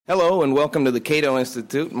Hello and welcome to the Cato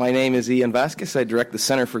Institute. My name is Ian Vasquez. I direct the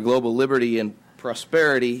Center for Global Liberty and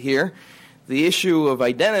Prosperity here. The issue of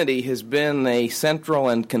identity has been a central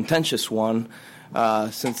and contentious one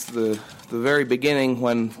since the very beginning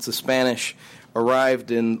when the Spanish arrived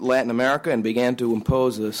in Latin America and began to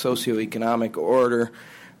impose a socioeconomic order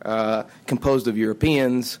composed of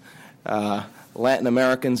Europeans, Latin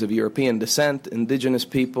Americans of European descent, indigenous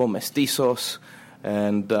people, mestizos,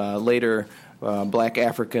 and later black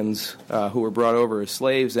Africans who were brought over as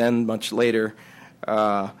slaves, and much later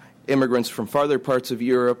immigrants from farther parts of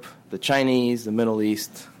Europe, the Chinese, the Middle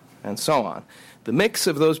East, and so on. The mix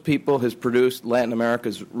of those people has produced Latin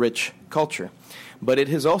America's rich culture, but it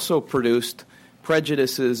has also produced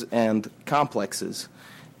prejudices and complexes.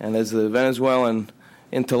 And as the Venezuelan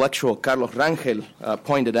intellectual Carlos Rangel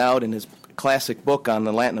pointed out in his classic book on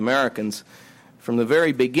the Latin Americans, from the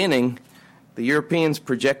very beginning, the Europeans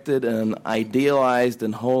projected an idealized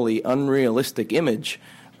and wholly unrealistic image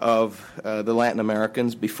of the Latin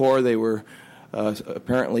Americans before they were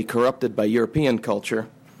apparently corrupted by European culture.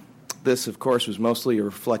 This, of course, was mostly a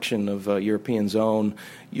reflection of Europeans' own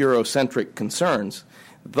Eurocentric concerns.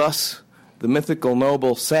 Thus, the mythical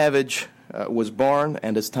noble savage was born,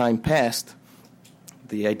 and as time passed,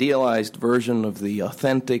 the idealized version of the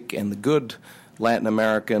authentic and the good Latin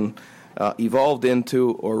American evolved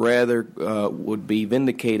into, or rather would be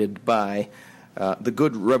vindicated by, the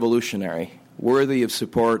good revolutionary, worthy of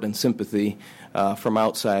support and sympathy from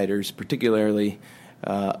outsiders, particularly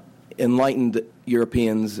enlightened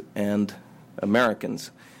Europeans and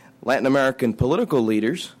Americans. Latin American political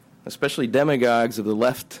leaders, especially demagogues of the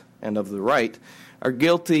left and of the right, are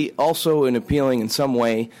guilty also in appealing in some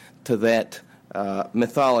way to that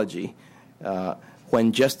mythology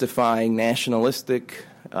when justifying nationalistic,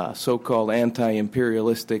 so-called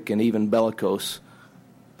anti-imperialistic, and even bellicose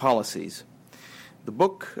policies. The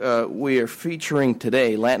book we are featuring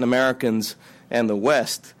today, Latin Americans and the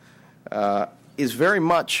West, is very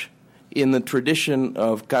much in the tradition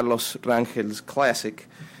of Carlos Rangel's classic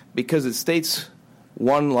because it states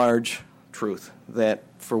one large truth that,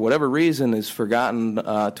 for whatever reason, is forgotten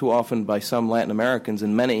too often by some Latin Americans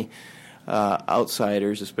and many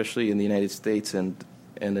outsiders, especially in the United States and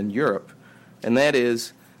in Europe, and that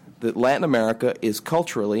is that Latin America is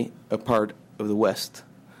culturally a part of the West.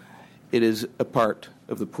 It is a part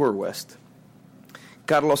of the poor West.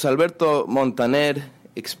 Carlos Alberto Montaner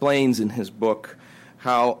explains in his book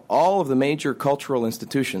how all of the major cultural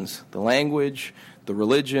institutions, the language, the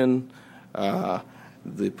religion, the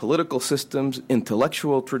political systems,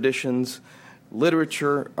 intellectual traditions,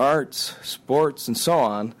 literature, arts, sports, and so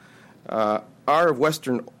on, are of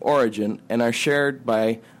Western origin and are shared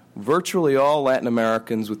by virtually all Latin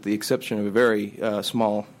Americans with the exception of a very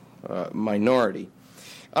small minority.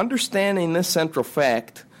 Understanding this central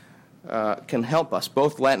fact can help us,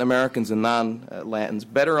 both Latin Americans and non-Latins,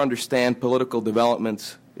 better understand political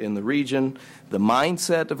developments in the region, the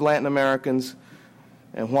mindset of Latin Americans,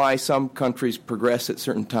 and why some countries progress at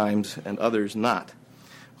certain times and others not.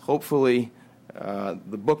 Hopefully,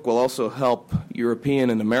 the book will also help European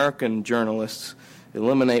and American journalists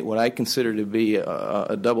eliminate what I consider to be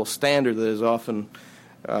a double standard that is often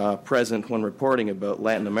present when reporting about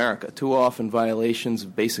Latin America. Too often violations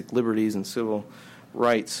of basic liberties and civil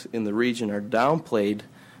rights in the region are downplayed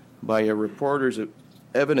by a reporter's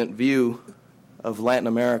evident view of Latin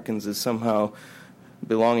Americans as somehow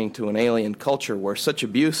belonging to an alien culture, where such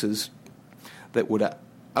abuses that would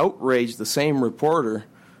outrage the same reporter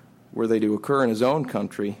were they to occur in his own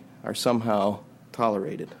country are somehow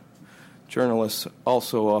tolerated. Journalists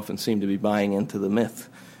also often seem to be buying into the myth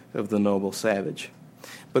of the noble savage.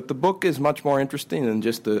 But the book is much more interesting than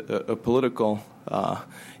just a political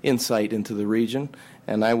insight into the region,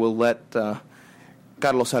 and I will let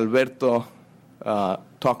Carlos Alberto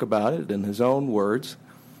talk about it in his own words.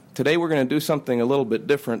 Today we're going to do something a little bit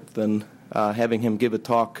different than having him give a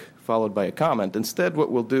talk followed by a comment. Instead, what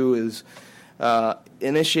we'll do is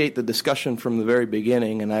initiate the discussion from the very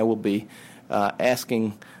beginning, and I will be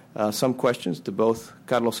asking some questions to both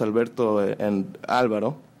Carlos Alberto and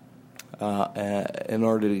Alvaro in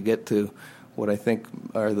order to get to what I think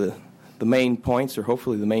are the main points, or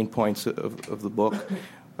hopefully the main points of the book.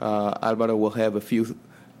 Alvaro will have a few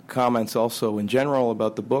comments also in general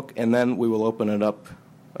about the book, and then we will open it up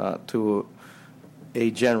to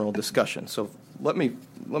a general discussion. So let me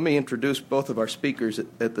introduce both of our speakers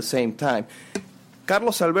at the same time.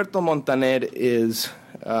 Carlos Alberto Montaner is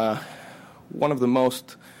one of the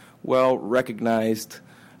most well-recognized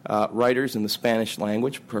writers in the Spanish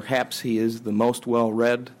language. Perhaps he is the most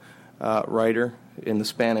well-read writer in the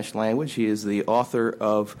Spanish language. He is the author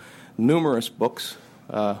of numerous books,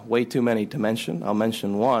 way too many to mention. I'll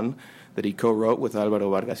mention one that he co-wrote with Alvaro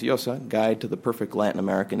Vargas Llosa, Guide to the Perfect Latin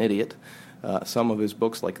American Idiot. Some of his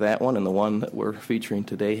books, like that one and the one that we're featuring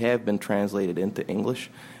today, have been translated into English.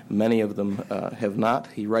 Many of them have not.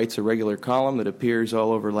 He writes a regular column that appears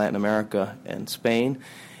all over Latin America and Spain.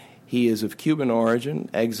 He is of Cuban origin,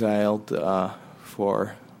 exiled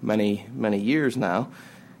for many, many years now,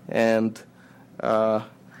 and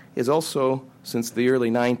is also, since the early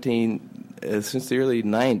 90s,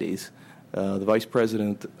 the vice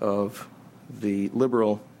president of the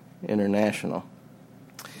Liberal International.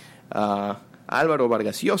 Alvaro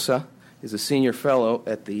Vargas Llosa is a senior fellow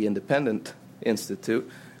at the Independent Institute,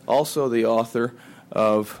 also the author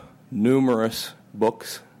of numerous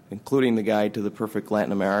books, including The Guide to the Perfect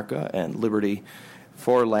Latin America and Liberty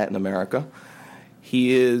for Latin America.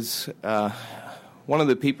 He is one of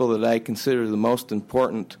the people that I consider the most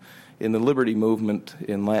important in the liberty movement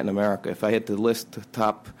in Latin America. If I had to list the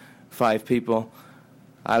top 5 people,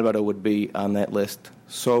 Alvaro would be on that list.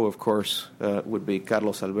 So, of course, would be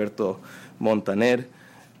Carlos Alberto Montaner.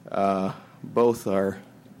 Both are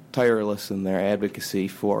tireless in their advocacy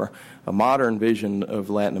for a modern vision of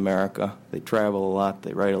Latin America. They travel a lot,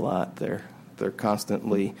 they write a lot, they're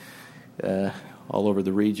constantly all over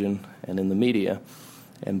the region and in the media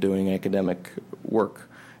and doing academic work.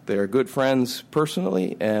 They are good friends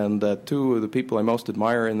personally, and 2 of the people I most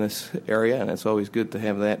admire in this area, and it's always good to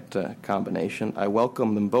have that combination. I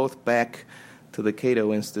welcome them both back to the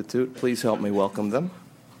Cato Institute. Please help me welcome them.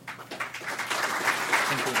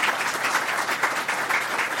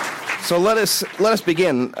 So let us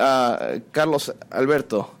begin. Carlos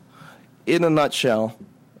Alberto, in a nutshell,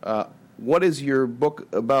 what is your book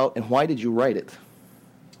about, and why did you write it?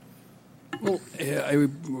 Well, I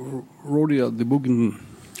wrote the book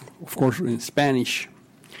of course, in Spanish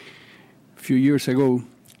a few years ago,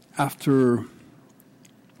 after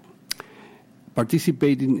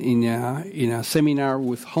participating in a seminar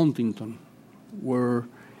with Huntington, where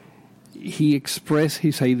he expressed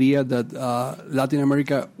his idea that Latin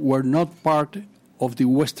America were not part of the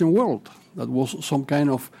Western world, that was some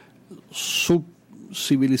kind of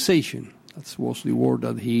sub-civilization. That was the word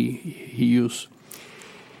that he used.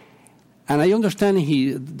 And I understand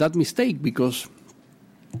that mistake, because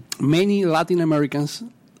many Latin Americans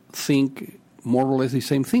think more or less the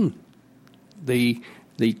same thing. They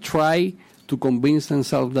try to convince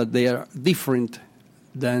themselves that they are different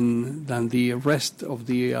than the rest of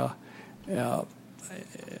the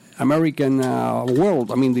American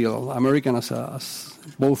world. I mean, the American as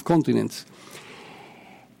both continents.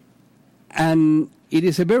 And it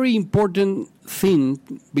is a very important thing,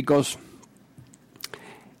 because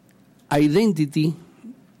identity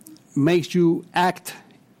makes you act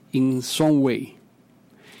in some way.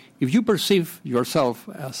 If you perceive yourself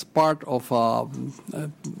as part of a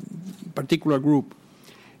particular group,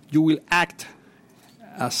 you will act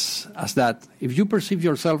as that. If you perceive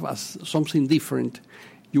yourself as something different,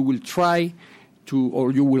 you will try to,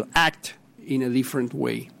 or you will act in a different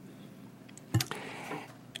way.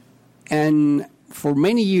 And for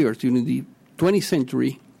many years during the 20th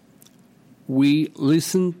century, we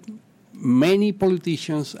listened many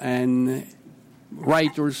politicians and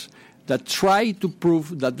writers that tried to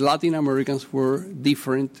prove that Latin Americans were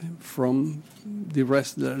different from the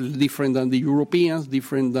rest, different than the Europeans,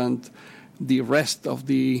 different than the rest of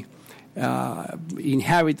the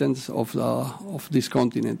inhabitants of this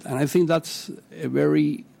continent. And I think that's a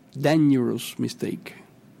very dangerous mistake,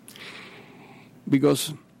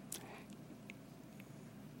 because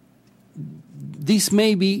this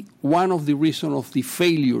may be one of the reasons of the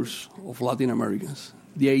failures of Latin Americans.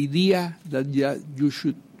 The idea that you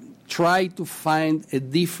should try to find a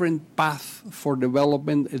different path for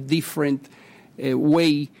development, a different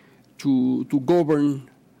way to govern,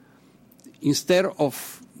 instead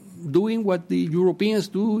of doing what the Europeans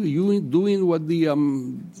do, doing what the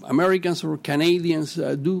Americans or Canadians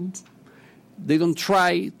do. They don't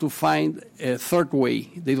try to find a third way.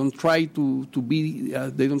 They don't try to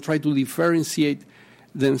differentiate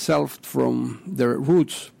themselves from their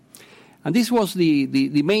roots. And this was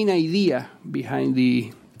the main idea behind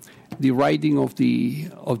the writing of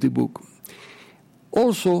the book.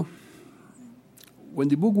 Also, when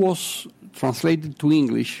the book was translated to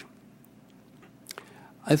English,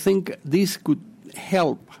 I think this could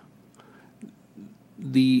help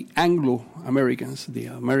the Anglo-Americans, the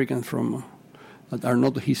Americans that are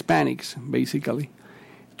not Hispanics, basically,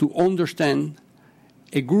 to understand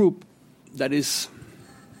a group that is,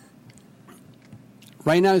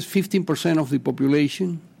 right now is 15% of the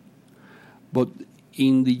population, but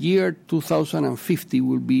in the year 2050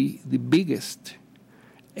 will be the biggest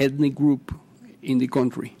ethnic group in the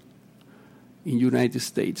country, in United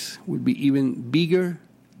States, will be even bigger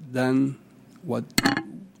than what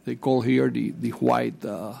they call here the white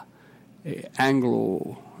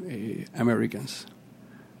Anglo-Americans.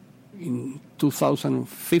 In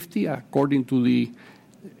 2050, according to the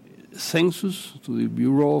census, to the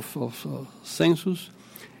Bureau of Census,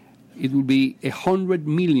 it will be 100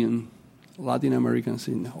 million Latin Americans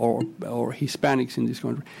or Hispanics in this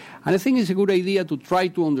country. And I think it's a good idea to try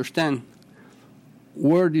to understand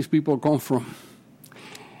where these people come from.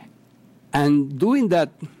 And doing that,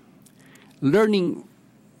 learning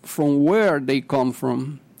from where they come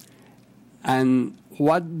from and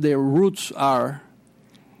what their roots are,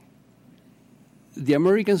 the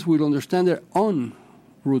Americans will understand their own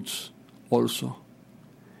roots also.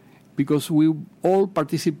 Because we all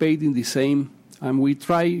participate in the same, and we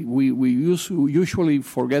usually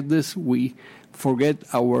forget this, we forget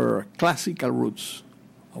our classical roots,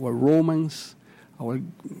 our Romans, our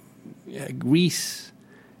Greece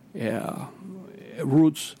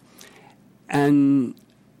roots. And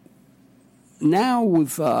now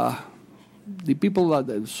with the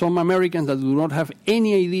people, some Americans that do not have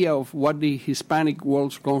any idea of what the Hispanic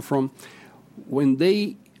worlds come from, when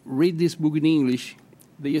they read this book in English,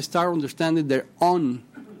 they start understanding their own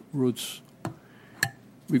roots.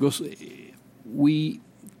 Because we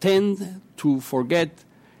tend to forget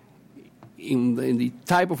in the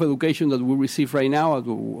type of education that we receive right now,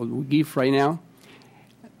 what we give right now,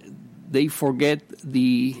 they forget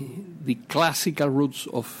the classical roots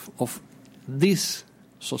of this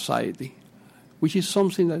society, which is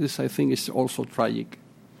something that I think is also tragic.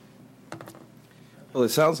 Well, it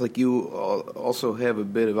sounds like you also have a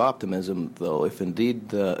bit of optimism, though. If indeed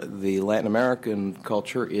the Latin American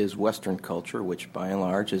culture is Western culture, which by and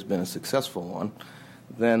large has been a successful one,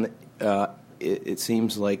 then it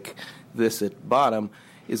seems like this at bottom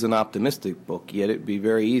is an optimistic book. Yet it'd be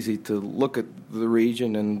very easy to look at the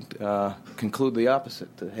region and conclude the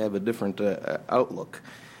opposite, to have a different outlook.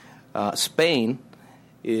 Spain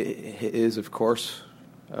is, of course,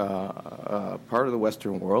 part of the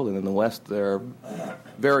Western world, and in the West there are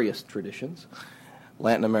various traditions.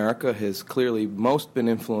 Latin America has clearly most been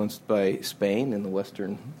influenced by Spain in the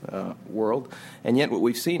Western world, and yet what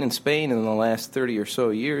we've seen in Spain in the last 30 or so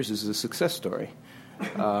years is a success story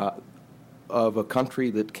of a country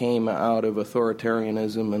that came out of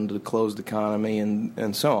authoritarianism and a closed economy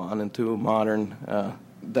and so on into a modern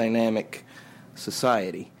dynamic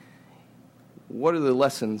society. What are the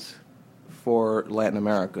lessons for Latin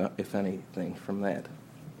America, if anything, from that?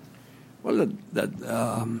 Well,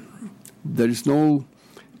 there is no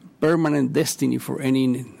permanent destiny for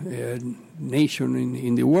any nation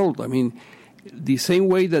in the world. I mean, the same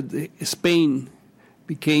way that Spain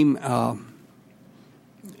became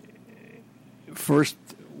first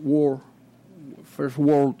world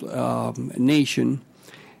nation,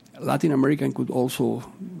 Latin America could also.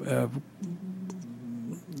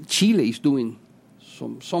 Chile is doing.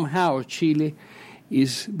 Somehow Chile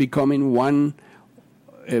is becoming one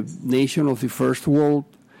nation of the first world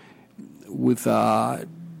with a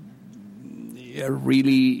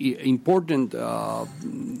really important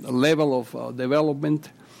level of development.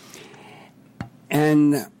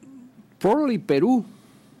 And probably Peru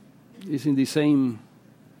is in the same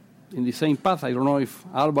path. I don't know if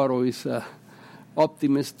Alvaro is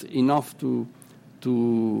optimist enough to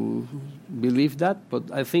believe that,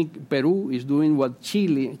 but I think Peru is doing what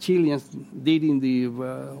Chileans did in the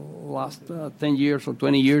last 10 years or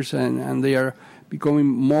 20 years, and they are becoming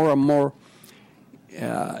more and more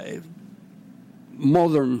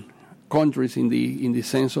modern countries in the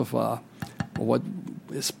sense of what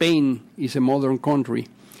Spain is a modern country.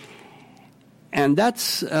 And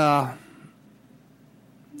that's is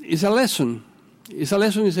a lesson.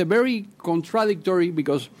 It's a very contradictory,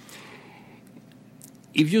 because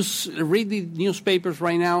if you read the newspapers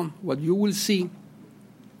right now, what you will see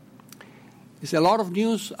is a lot of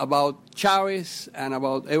news about Chavez and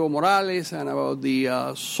about Evo Morales and about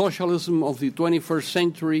the socialism of the 21st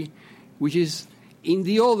century, which is in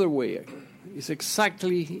the other way. It's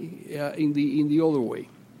exactly in the other way.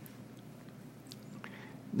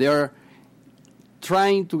 They are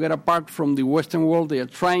trying to get apart from the Western world. They are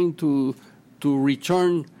trying to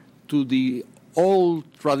return to the old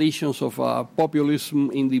traditions of populism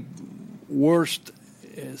in the worst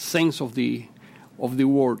sense of the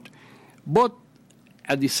word. But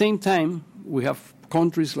at the same time, we have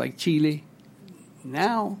countries like Chile,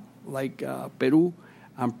 now like Peru,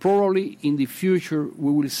 and probably in the future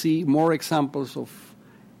we will see more examples of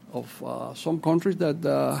some countries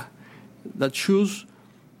that choose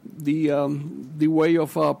the way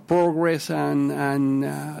of progress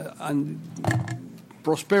and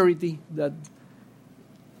prosperity that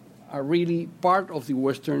are really part of the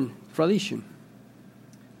Western tradition.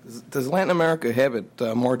 Does Latin America have it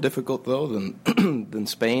more difficult, though, than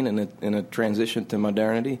Spain in a transition to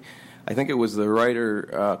modernity? I think it was the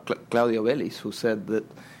writer Claudio Vélez who said that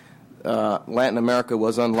Latin America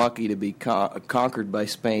was unlucky to be conquered by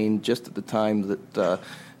Spain just at the time that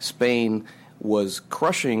Spain was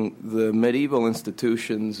crushing the medieval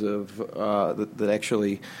institutions of that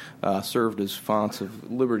actually served as fonts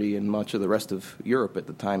of liberty in much of the rest of Europe at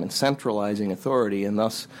the time, and centralizing authority, and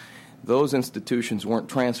thus those institutions weren't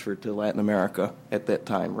transferred to Latin America at that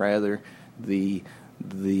time. Rather, the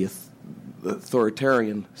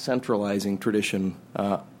authoritarian centralizing tradition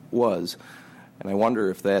was, and I wonder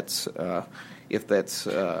if that's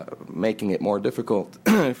making it more difficult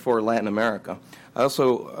for Latin America. I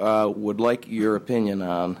also would like your opinion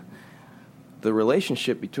on the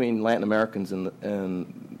relationship between Latin Americans and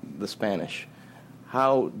the Spanish.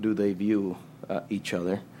 How do they view each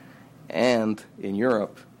other? And in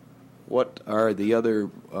Europe, what are the other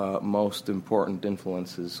most important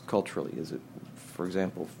influences culturally? Is it, for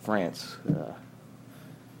example, France?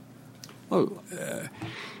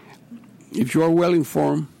 If you are well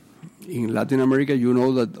informed in Latin America, you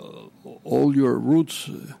know that all your roots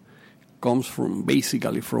comes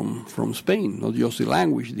basically from Spain, not just the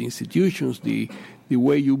language, the institutions, the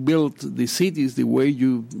way you build the cities, the way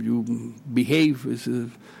you behave is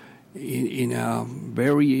in a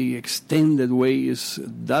very extended way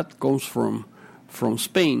that comes from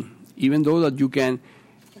Spain. Even though that you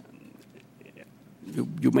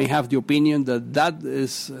may have the opinion that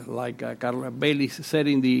is, like Carlos Vélez said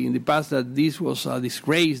in the past, that this was a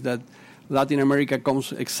disgrace, that Latin America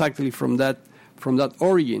comes exactly from that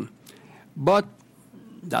origin. But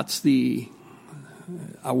that's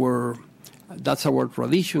our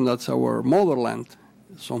tradition, that's our motherland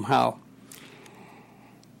somehow.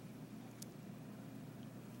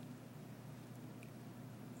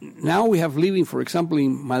 Now we have living, for example,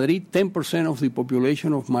 in Madrid, 10% of the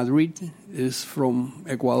population of Madrid is from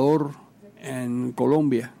Ecuador and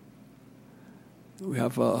Colombia. We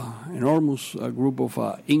have an enormous group of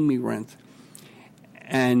immigrants.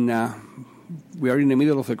 And we are in the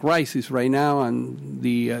middle of a crisis right now, and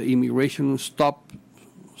the immigration stopped,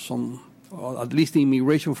 at least the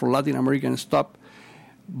immigration for Latin American stopped.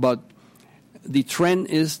 But the trend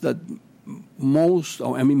is that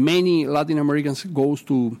many Latin Americans goes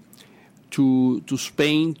to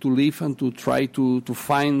Spain to live and to try to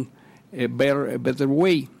find a better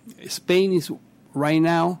way. Spain is right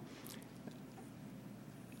now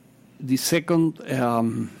the second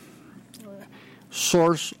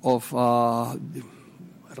source of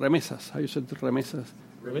remesas. How you said remesas?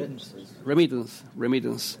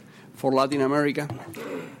 Remittance for Latin America.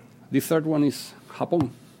 The third one is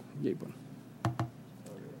Japan.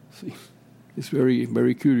 See, it's very,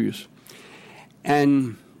 very curious.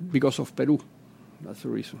 And because of Peru, that's the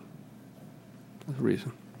reason.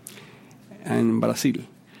 And Brazil.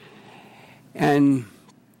 And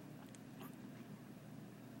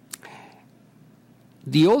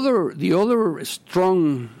the other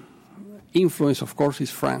strong influence, of course,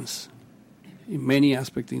 is France. In many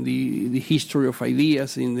aspects, in the history of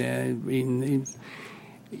ideas, in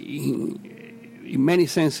many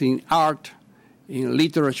senses, in art, in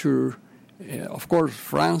literature. Of course,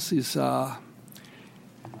 France is at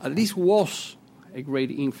least was a great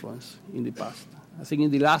influence in the past. I think in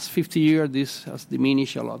the last 50 years, this has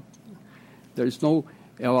diminished a lot. There is no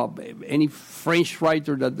any French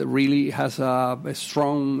writer that really has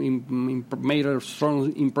made a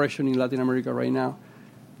strong impression in Latin America right now.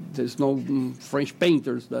 There's no French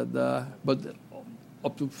painters but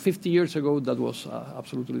up to 50 years ago, that was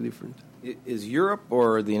absolutely different. Is Europe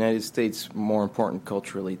or the United States more important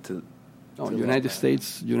culturally to? No, United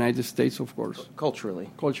States, of course. Culturally,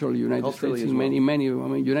 United States in many.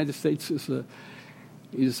 United States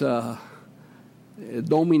is a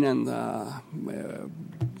dominant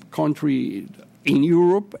country in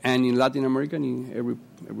Europe and in Latin America and in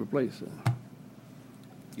every place.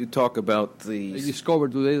 You talk about I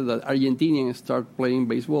discovered today that Argentinians start playing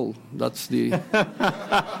baseball. That's the.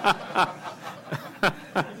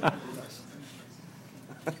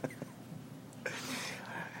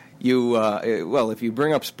 If you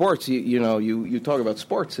bring up sports, you talk about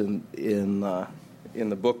sports in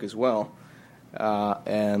the book as well,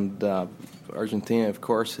 and Argentina, of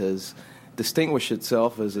course, has distinguished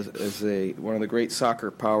itself as one of the great soccer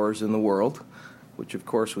powers in the world, which of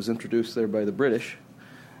course was introduced there by the British.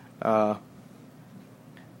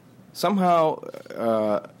 Somehow,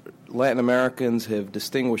 Latin Americans have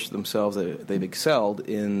distinguished themselves. They've excelled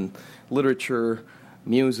in literature,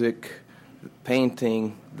 music,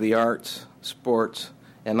 painting, the arts, sports,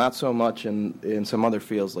 and not so much in some other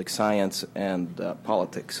fields like science and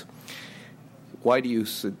politics. Why do you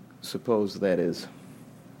suppose that is?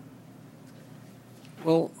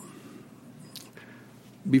 Well,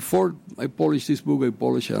 before I published this book, I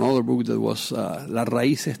published another book that was Las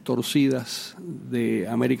Raíces Torcidas de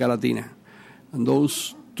América Latina. And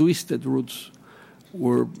those twisted roots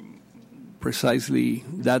were precisely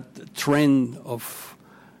that trend of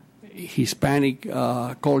Hispanic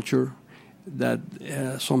culture that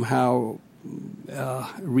somehow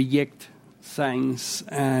reject science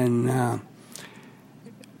and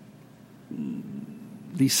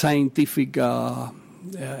the scientific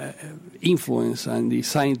influence and the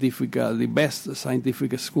best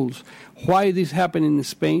scientific schools. Why this happened in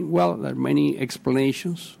Spain? Well, there are many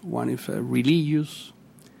explanations. One is religious,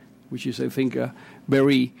 which is, I think,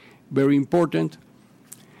 very, very important.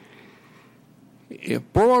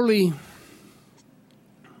 Probably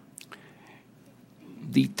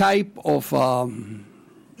the type of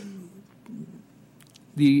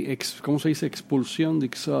the expulsion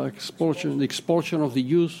of the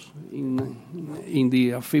Jews in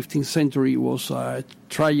the 15th century was a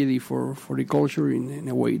tragedy for the culture in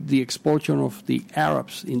a way. The expulsion of the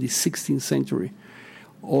Arabs in the 16th century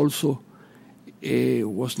also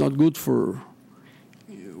was not good for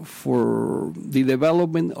the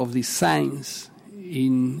development of the science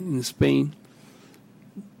in Spain,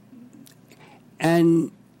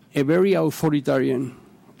 and a very authoritarian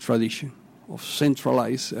tradition of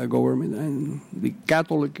centralized government, and the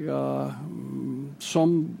Catholic,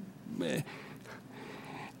 some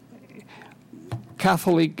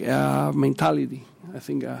Catholic mentality, I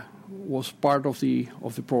think, was part of the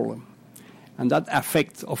problem, and that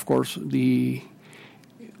affects, of course, the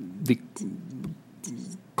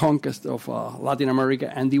conquest of Latin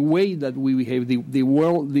America and the way that we behave, the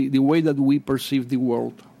world, the way that we perceive the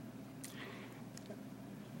world.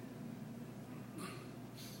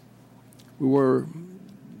 We were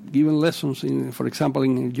given lessons, for example,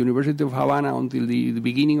 in the University of Havana until the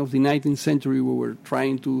beginning of the 19th century. We were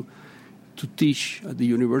trying to teach at the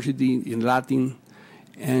university in Latin,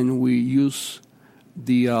 and we use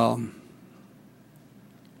the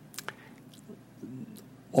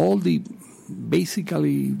all the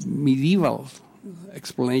basically medieval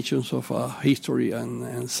explanations of history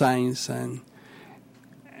and science, and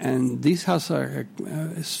this has a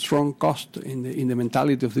strong cost in the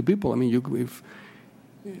mentality of the people. I mean,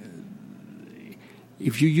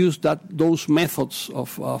 if you use those methods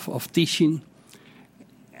of teaching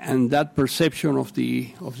and that perception of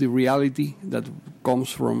the reality that comes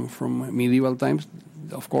from medieval times,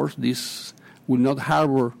 of course, this will not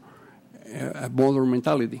harbor a modern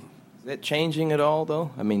mentality. Is that changing at all, though?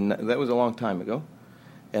 I mean, that was a long time ago,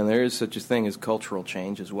 and there is such a thing as cultural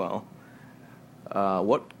change as well.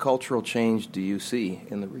 What cultural change do you see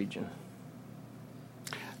in the region?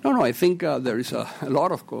 No, I think there is a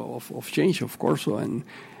lot of change, of course, and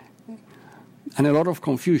a lot of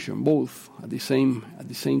confusion, both at the same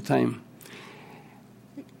time.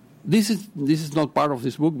 This is not part of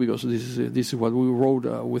this book because this is what we wrote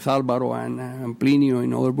with Álvaro and Plinio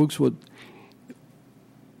in other books. But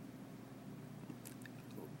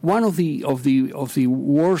one of the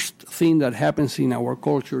worst thing that happens in our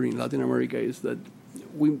culture in Latin America is that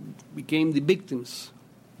we became the victims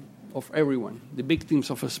of everyone, the victims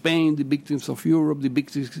of Spain, the victims of Europe, the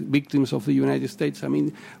victims of the United States. I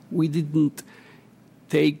mean, we didn't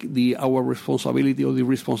take our responsibility or the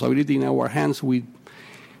responsibility in our hands. We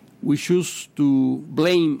choose to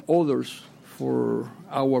blame others for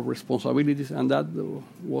our responsibilities, and that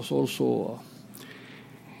was also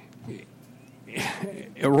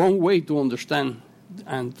a wrong way to understand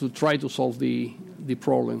and to try to solve the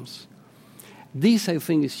problems. This, I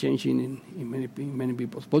think, is changing in many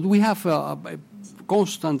people. But we have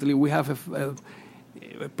constantly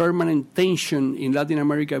a permanent tension in Latin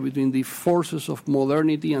America between the forces of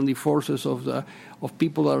modernity and the forces of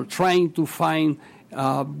people that are trying to find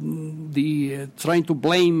trying to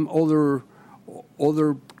blame other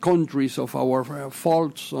countries of our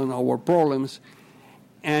faults and our problems,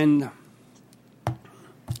 and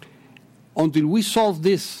until we solve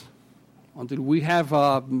this, until we have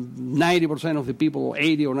 90% of the people,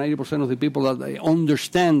 80 or 90% of the people that they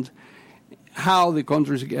understand how the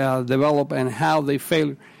countries develop and how they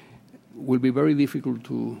fail, will be very difficult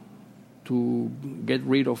to get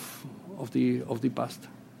rid of the past.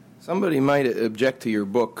 Somebody might object to your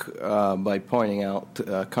book by pointing out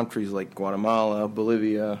countries like Guatemala,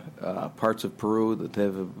 Bolivia, parts of Peru that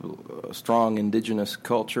have a strong indigenous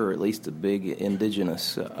culture, or at least a big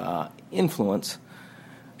indigenous influence.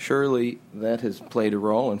 Surely that has played a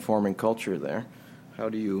role in forming culture there. How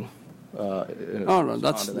do you no,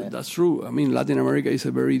 that's true. I mean, Latin America is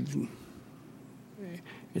a very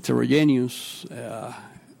heterogeneous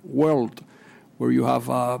world where you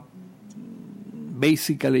have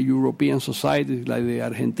basically European societies like the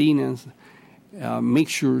Argentinians,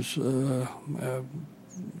 mixtures,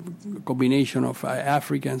 combination of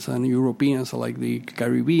Africans and Europeans like the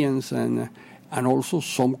Caribbeans, and also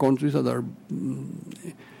some countries that are,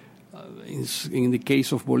 in the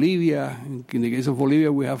case of Bolivia,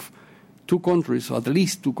 we have two countries, at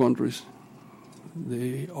least two countries,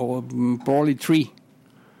 or probably three.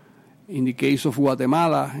 In the case of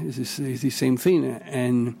Guatemala, it's the same thing.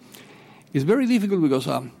 And it's very difficult because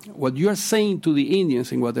what you are saying to the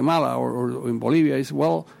Indians in Guatemala or in Bolivia is,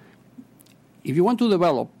 well, if you want to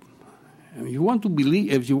develop, if you want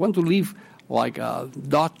to live like a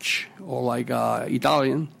Dutch or like a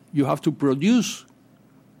Italian, you have to produce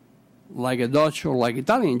like a Dutch or like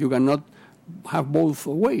Italian. You cannot have both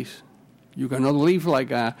ways. You cannot live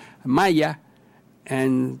like a Maya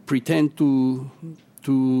and pretend to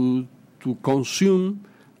consume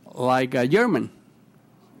like a German,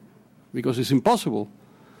 because it's impossible.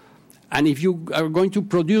 And if you are going to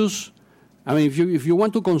produce, I mean, if you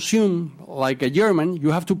want to consume like a German,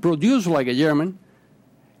 you have to produce like a German,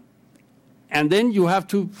 and then you have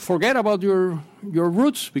to forget about your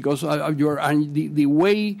roots because the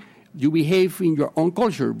way you behave in your own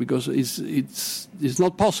culture, because it's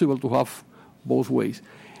not possible to have both ways.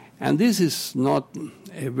 And this is not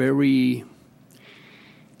a very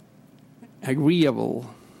agreeable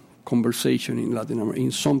conversation in Latin America,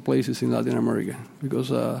 in some places in Latin America,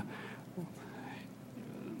 because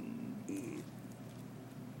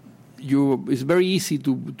it's very easy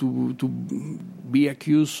to be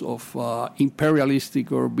accused of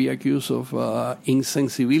imperialistic or be accused of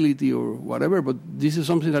insensibility or whatever, but this is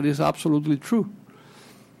something that is absolutely true.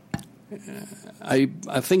 I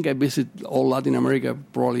think I visit all Latin America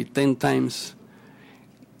probably 10 times,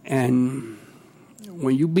 and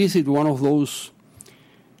when you visit one of those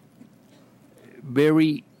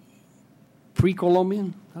very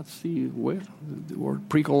pre-Columbian, that's the word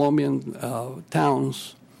pre-Columbian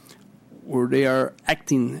towns, where they are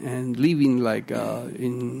acting and living like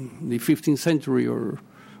in the 15th century or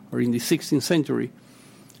in the 16th century,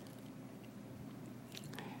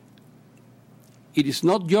 it is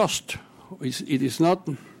not just, it is not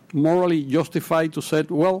morally justified to say,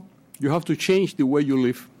 well, you have to change the way you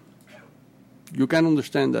live. You can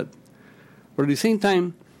understand that. But at the same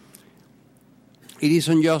time, it is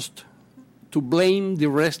unjust to blame the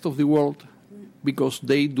rest of the world because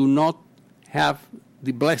they do not have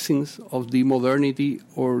the blessings of the modernity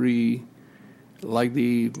or a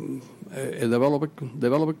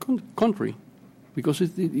developed country, because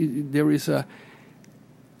there is a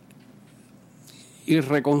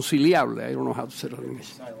irreconcilable, I don't know how to say it in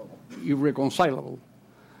English, irreconcilable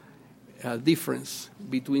difference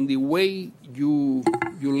between the way you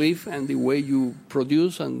live and the way you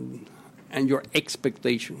produce and your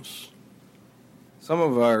expectations. Some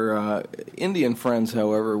of our Indian friends,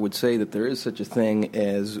 however, would say that there is such a thing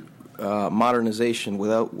as modernization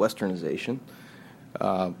without westernization,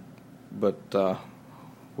 but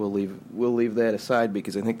we'll leave that aside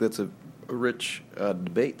because I think that's a rich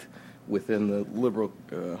debate within the liberal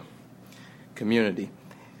community.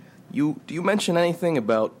 Do you mention anything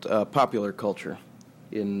about popular culture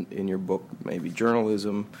in your book? Maybe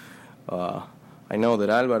journalism. I know that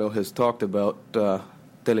Alvaro has talked about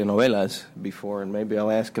telenovelas before, and maybe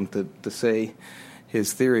I'll ask him to say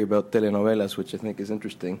his theory about telenovelas, which I think is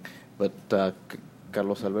interesting. But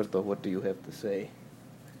Carlos Alberto, what do you have to say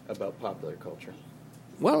about popular culture?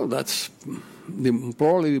 Well, that's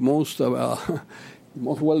probably the most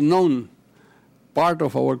well-known part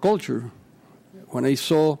of our culture. When I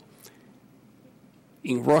saw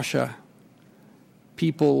in Russia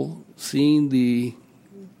people seeing the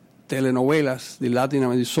telenovelas,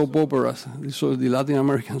 the soap operas, the Latin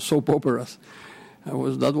American soap operas,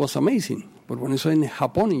 that was amazing. But when I saw in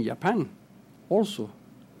Japan, also,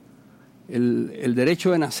 El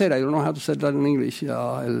Derecho de Nacer, I don't know how to say that in English,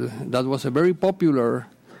 that was a very popular,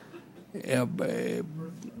 exactly,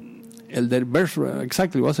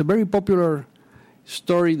 it was a very popular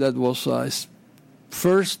story that was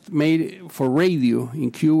first made for radio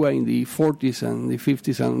in Cuba in the 40s and the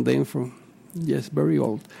 50s, and then very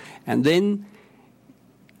old. And then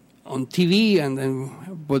on TV,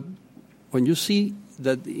 but when you see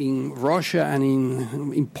that in Russia and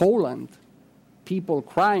in Poland, people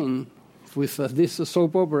crying with these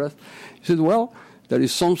soap operas, he said, well, there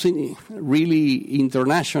is something really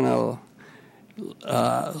international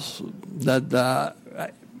that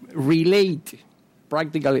relate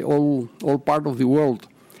practically all part of the world.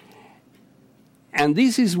 And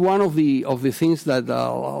this is one of the things that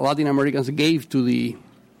Latin Americans gave to the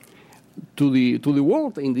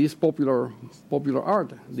world in this popular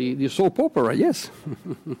art, the soap opera. Yes.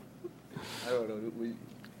 I don't know.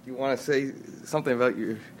 You want to say something about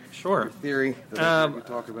your theory that you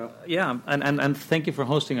talk about? Yeah, and thank you for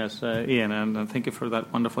hosting us, Ian, and thank you for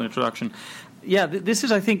that wonderful introduction. Yeah, this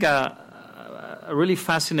is, I think, a really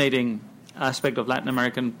fascinating aspect of Latin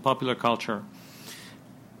American popular culture,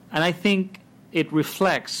 and I think it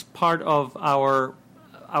reflects part of our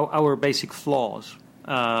basic flaws.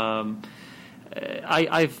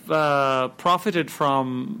 I've profited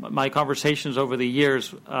from my conversations over the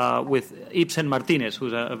years with Ibsen Martinez,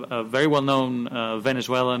 who's a very well-known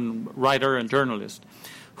Venezuelan writer and journalist,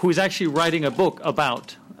 who is actually writing a book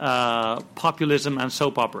about populism and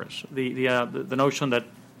soap operas. The notion that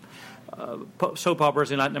soap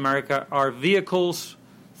operas in Latin America are vehicles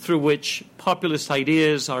through which populist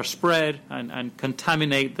ideas are spread and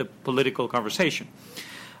contaminate the political conversation.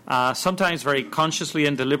 Sometimes very consciously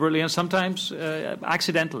and deliberately, and sometimes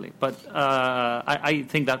accidentally. But I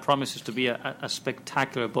think that promises to be a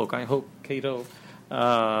spectacular book. I hope Cato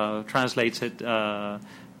translates it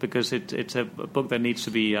because it's a book that needs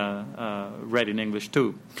to be read in English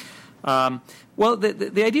too. Well,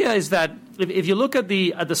 the idea is that if you look at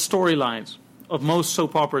the storylines of most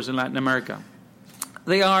soap operas in Latin America,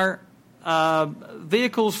 they are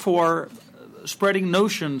vehicles for spreading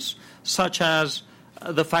notions such as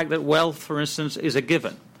the fact that wealth, for instance, is a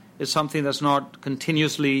given. It's something that's not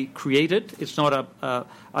continuously created. It's not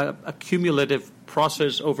a cumulative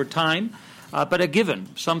process over time, but a given,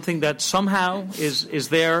 something that somehow is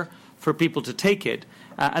there for people to take it.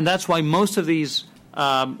 And that's why most of these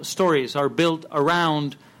stories are built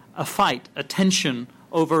around a fight, a tension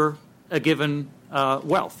over a given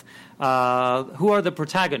wealth. Who are the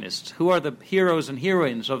protagonists? Who are the heroes and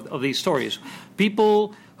heroines of these stories?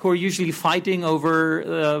 People who are usually fighting over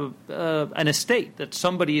an estate that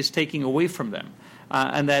somebody is taking away from them,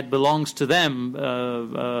 and that belongs to them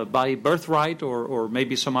by birthright or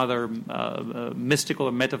maybe some other mystical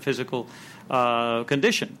or metaphysical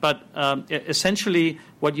condition. But essentially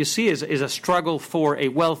what you see is a struggle for a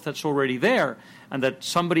wealth that's already there and that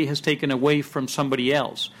somebody has taken away from somebody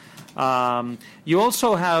else. You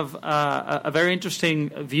also have a very interesting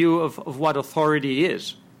view of what authority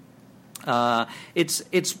is.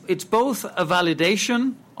 It's both a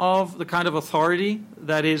validation of the kind of authority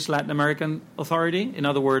that is Latin American authority. In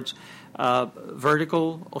other words,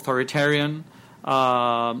 vertical, authoritarian,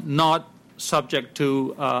 not subject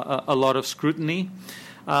to a lot of scrutiny,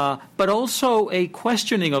 but also a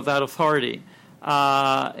questioning of that authority.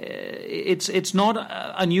 It's not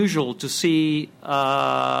unusual to see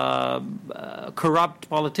corrupt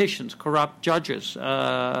politicians, corrupt judges,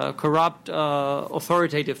 corrupt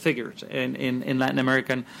authoritative figures in Latin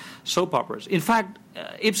American soap operas. In fact,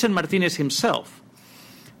 Ibsen Martinez himself,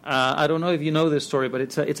 I don't know if you know this story, but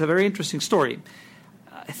it's a very interesting story,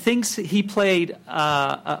 thinks he played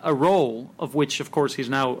a role of which, of course, he's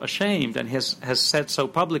now ashamed and has said so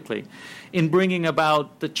publicly, in bringing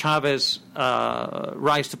about the Chavez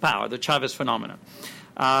rise to power, the Chavez phenomenon.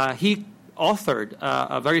 He authored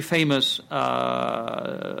a very famous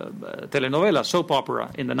telenovela, soap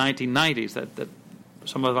opera, in the 1990s that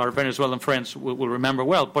some of our Venezuelan friends will remember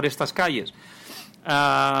well, Por Estas Calles.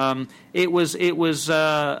 It was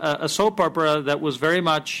a soap opera that was very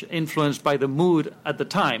much influenced by the mood at the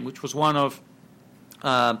time, which was one of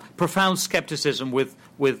profound skepticism with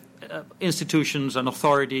institutions and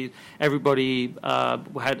authority. Everybody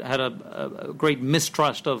had a great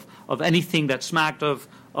mistrust of anything that smacked of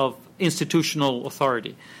institutional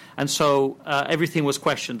authority, and so everything was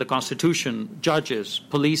questioned: the Constitution, judges,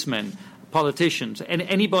 policemen, politicians, and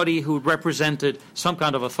anybody who represented some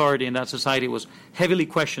kind of authority in that society was heavily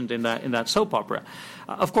questioned in that soap opera.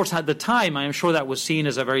 Of course, at the time, I am sure that was seen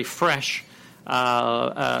as a very fresh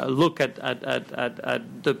look at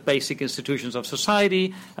the basic institutions of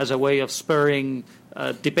society, as a way of spurring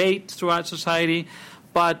debate throughout society.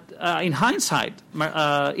 But in hindsight,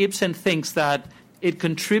 Ibsen thinks that it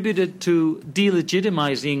contributed to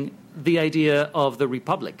delegitimizing the idea of the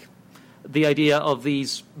republic, the idea of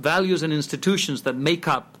these values and institutions that make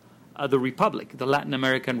up the republic, the Latin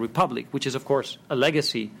American republic, which is, of course, a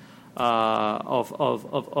legacy of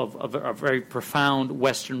very profound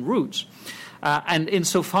Western roots. And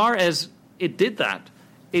insofar as it did that,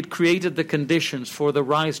 it created the conditions for the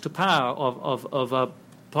rise to power of a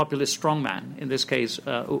populist strongman, in this case,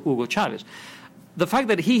 Hugo Chavez. The fact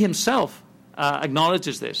that he himself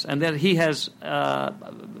acknowledges this and that he has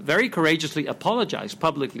very courageously apologized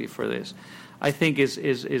publicly for this, I think is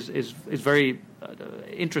very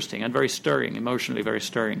interesting and very stirring, emotionally very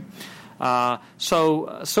stirring.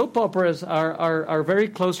 So soap operas are very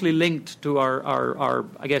closely linked to our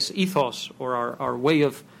I guess, ethos, or our way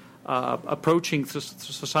of approaching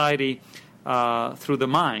society through the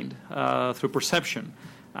mind, through perception.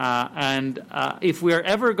 And if we are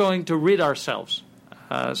ever going to rid ourselves,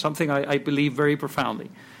 something I believe very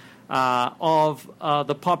profoundly, of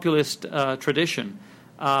the populist tradition,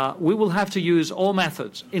 we will have to use all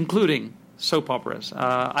methods, including soap operas.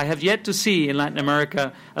 I have yet to see in Latin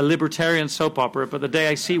America a libertarian soap opera, but the day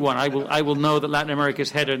I see one, I will know that Latin America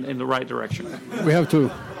is headed in the right direction. We have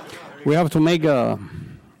to make a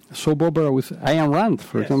soap opera with Ayn Rand,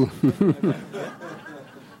 for example.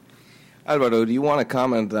 Alvaro, do you want to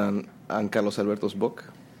comment on Carlos Alberto's book?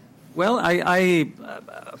 Well, I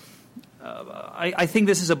think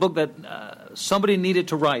this is a book that somebody needed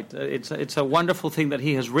to write. It's a wonderful thing that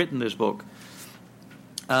he has written this book.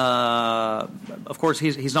 Of course,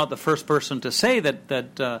 he's not the first person to say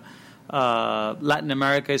that Latin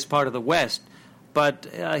America is part of the West, but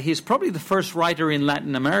he's probably the first writer in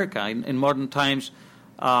Latin America in modern times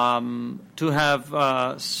to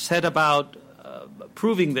have set about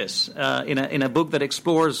proving this in a book that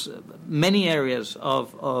explores many areas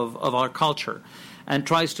of our culture and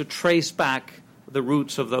tries to trace back the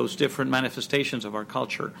roots of those different manifestations of our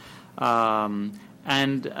culture.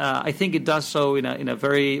 And I think it does so in a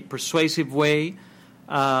very persuasive way,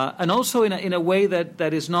 and also in a way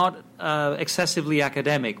that is not excessively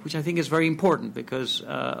academic, which I think is very important because,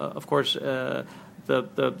 of course,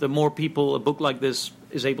 the more people a book like this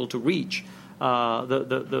is able to reach,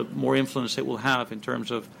 the more influence it will have in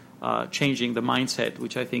terms of changing the mindset,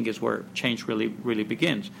 which I think is where change really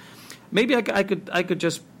begins. Maybe I could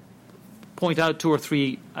just point out two or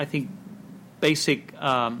three, I think, basic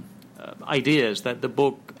ideas that the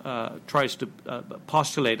book tries to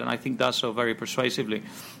postulate, and I think does so very persuasively.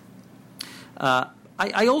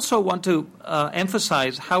 I also want to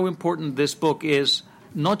emphasize how important this book is,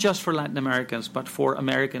 not just for Latin Americans, but for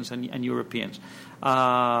Americans and Europeans.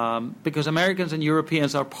 Because Americans and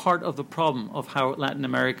Europeans are part of the problem of how Latin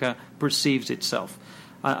America perceives itself.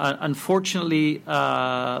 Unfortunately,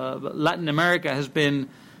 Latin America has been,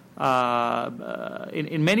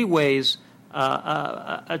 in many ways,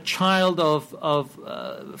 a child of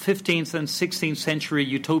 15th and 16th century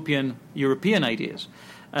utopian European ideas.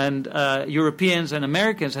 And Europeans and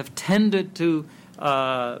Americans have tended to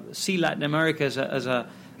see Latin America as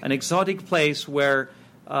an exotic place where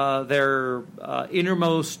their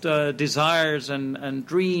innermost desires and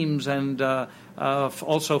dreams and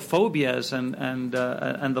also phobias and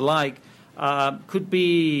the like could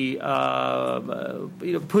be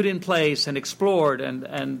put in place and explored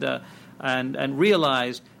and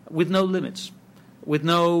realized with no limits, with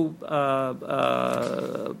no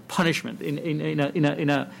punishment,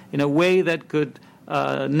 in a way that could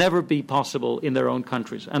never be possible in their own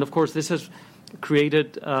countries. And of course, this has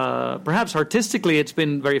created, perhaps artistically, it's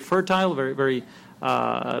been very fertile, very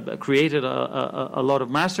created a lot of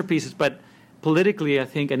masterpieces, but politically, I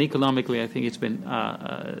think, and economically, I think it's been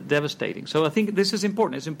devastating. So I think this is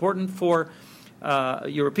important. It's important for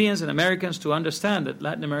Europeans and Americans to understand that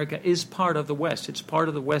Latin America is part of the West. It's part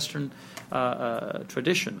of the Western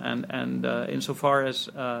tradition. And insofar as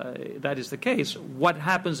that is the case, what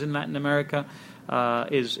happens in Latin America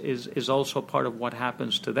is also part of what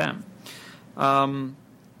happens to them.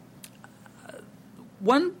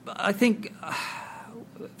 One, I think,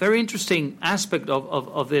 very interesting aspect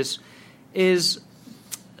of this is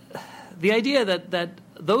the idea that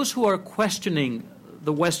those who are questioning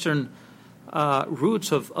the Western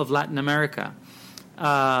roots of Latin America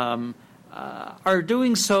are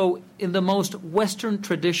doing so in the most Western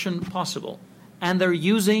tradition possible, and they're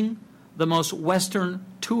using the most Western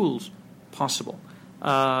tools possible.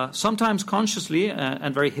 Sometimes consciously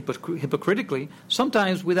and very hypocritically,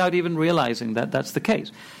 sometimes without even realizing that that's the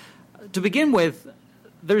case. To begin with,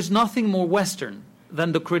 there's nothing more Western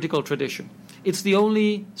than the critical tradition. It's the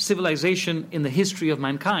only civilization in the history of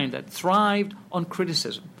mankind that thrived on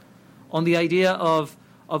criticism, on the idea of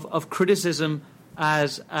criticism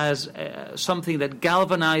as something that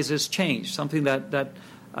galvanizes change, something that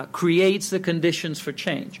creates the conditions for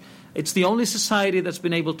change. It's the only society that's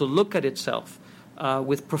been able to look at itself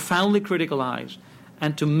with profoundly critical eyes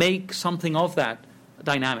and to make something of that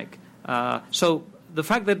dynamic. So the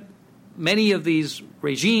fact that many of these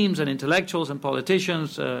regimes and intellectuals and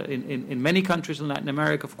politicians in many countries in Latin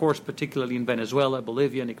America, of course, particularly in Venezuela,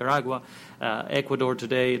 Bolivia, Nicaragua, Ecuador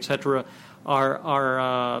today, etc.,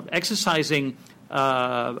 are exercising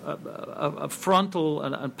a frontal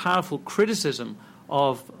and powerful criticism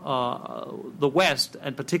of the West,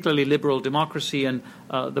 and particularly liberal democracy and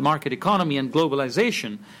the market economy and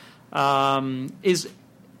globalization, is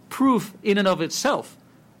proof in and of itself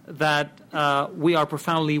that we are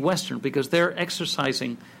profoundly Western, because they're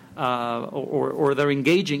exercising or they're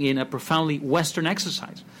engaging in a profoundly Western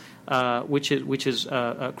exercise, which is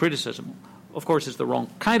criticism. Of course, it's the wrong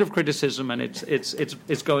kind of criticism, and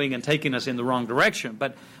it's going and taking us in the wrong direction.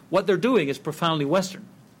 But what they're doing is profoundly Western.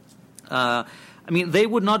 I mean, they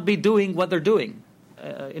would not be doing what they're doing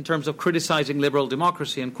in terms of criticizing liberal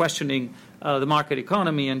democracy and questioning the market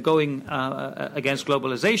economy and going against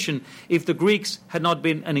globalization if the Greeks had not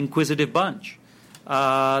been an inquisitive bunch.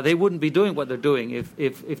 They wouldn't be doing what they're doing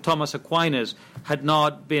if Thomas Aquinas had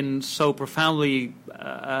not been so profoundly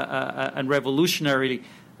and revolutionarily,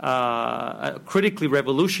 critically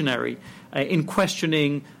revolutionary in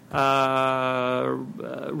questioning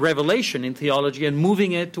revelation in theology and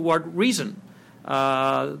moving it toward reason.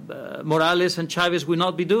 Morales and Chavez would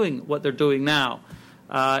not be doing what they're doing now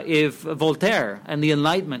if Voltaire and the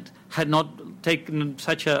Enlightenment had not taken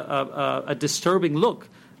such a disturbing look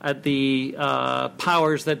at the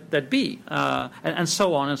powers that be, and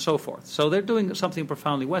so on and so forth. So they're doing something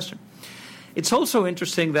profoundly Western. It's also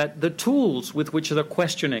interesting that the tools with which they're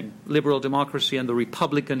questioning liberal democracy and the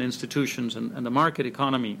republican institutions and the market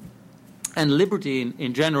economy and liberty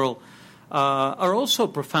in general are also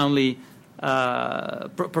profoundly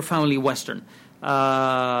Western.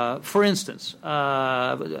 For instance,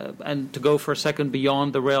 and to go for a second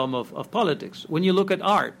beyond the realm of politics, when you look at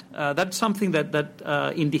art, that's something that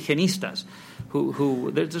indigenistas,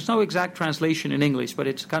 who there's no exact translation in English, but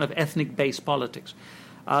it's kind of ethnic-based politics.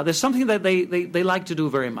 There's something that they like to do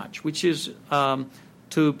very much, which is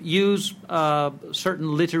to use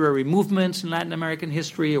certain literary movements in Latin American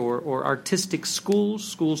history or artistic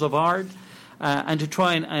schools of art, and to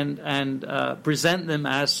try and present them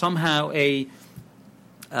as somehow a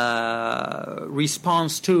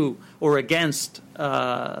response to or against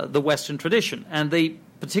the Western tradition. And they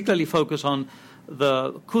particularly focus on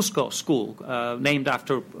the Cusco school, named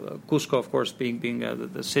after Cusco, of course, being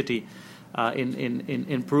the city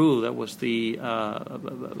in Peru that was the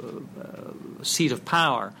seat of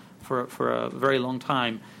power for a very long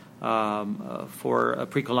time for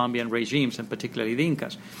pre-Columbian regimes, and particularly the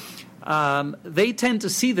Incas. They tend to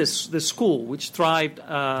see this school, which thrived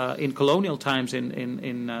in colonial times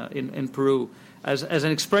in Peru, as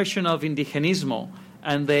an expression of indigenismo,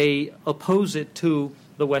 and they oppose it to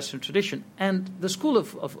the Western tradition. And the school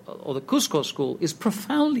or the Cusco school is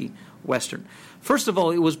profoundly Western. First of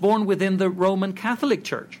all, it was born within the Roman Catholic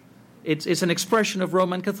Church. It's an expression of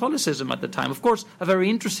Roman Catholicism at the time. Of course, a very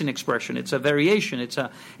interesting expression. It's a variation. It's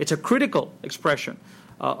a critical expression.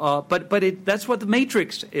 But that's what the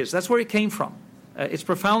matrix is. That's where it came from. It's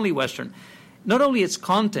profoundly Western. Not only its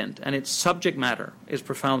content and its subject matter is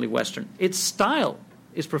profoundly Western, its style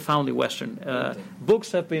is profoundly Western.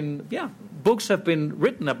 Books have been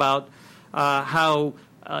written about how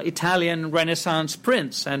Italian Renaissance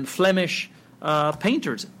prints and Flemish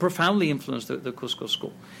painters profoundly influenced the Cusco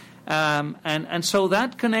school. And so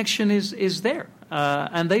that connection is there.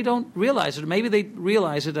 And they don't realize it. Maybe they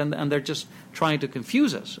realize it and they're just trying to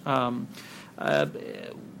confuse us. How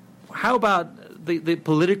about the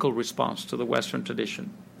political response to the Western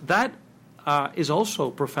tradition? That is also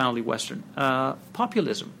profoundly Western.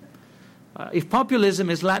 Populism. If populism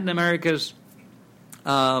is Latin America's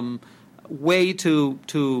way to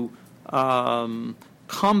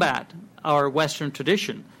combat our Western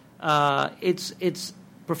tradition, it's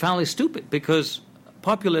profoundly stupid, because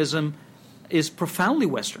populism is profoundly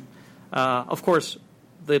Western. Of course,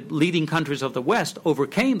 the leading countries of the West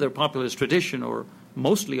overcame their populist tradition, or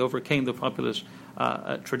mostly overcame the populist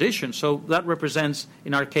tradition. So that represents,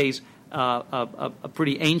 in our case, a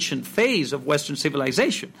pretty ancient phase of Western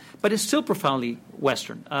civilization. But it's still profoundly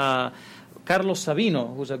Western. Carlos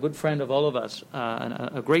Sabino, who's a good friend of all of us and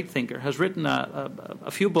a great thinker, has written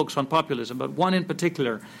a few books on populism, but one in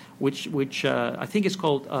particular, which I think is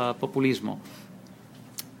called Populismo,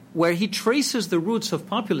 where he traces the roots of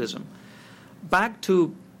populism back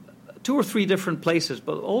to 2 or 3 different places,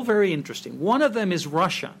 but all very interesting. One of them is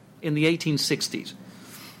Russia in the 1860s.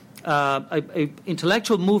 An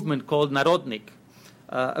intellectual movement called Narodnik,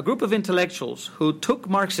 a group of intellectuals who took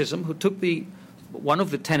Marxism, who took one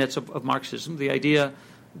of the tenets of Marxism, the idea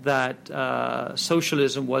that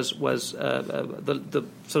socialism was the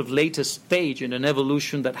sort of latest stage in an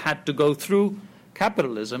evolution that had to go through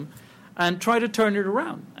capitalism, and try to turn it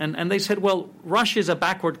around. And they said, well, Russia is a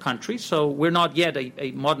backward country, so we're not yet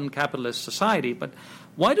a modern capitalist society, but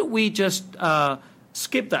why don't we just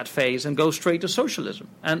skip that phase and go straight to socialism?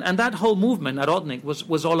 And that whole movement at Otnik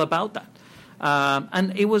was all about that.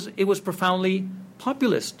 And it was profoundly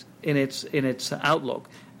populist in its outlook.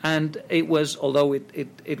 And it was, although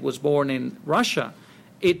it was born in Russia,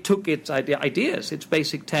 it took its ideas, its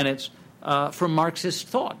basic tenets, from Marxist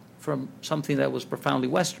thought, from something that was profoundly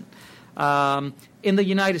Western. In the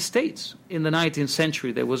United States, in the 19th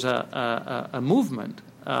century, there was a movement.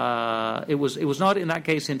 It was not, in that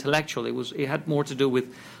case, intellectual. It had more to do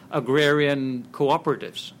with agrarian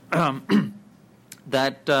cooperatives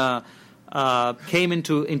that came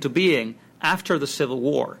into being after the Civil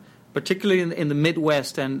War, particularly in the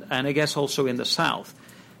Midwest and I guess also in the South.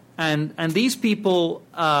 And these people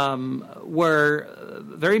were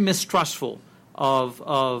very mistrustful of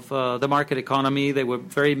the market economy. They were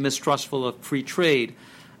very mistrustful of free trade.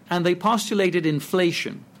 And they postulated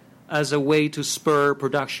inflation as a way to spur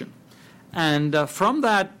production. And from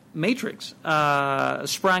that matrix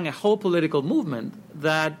sprang a whole political movement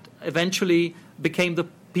that eventually became the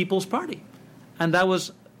People's Party. And that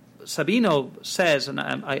was, Sabino says, and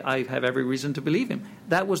I have every reason to believe him,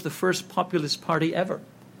 that was the first populist party ever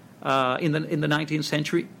in the 19th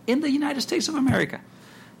century in the United States of America.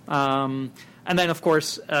 And then, of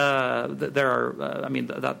course, there are,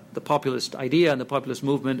 the populist idea and the populist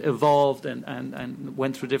movement evolved and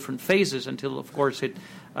went through different phases until, of course, it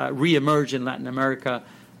reemerged in Latin America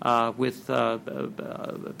with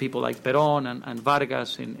people like Perón and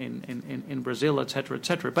Vargas in Brazil, et cetera, et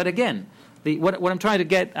cetera. But again, what I'm trying to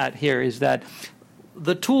get at here is that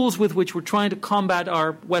the tools with which we're trying to combat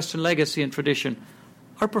our Western legacy and tradition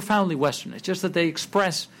are profoundly Western. It's just that they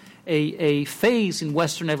express a phase in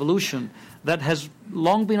Western evolution that has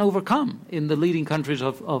long been overcome in the leading countries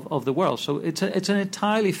of the world. So it's an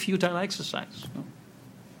entirely futile exercise.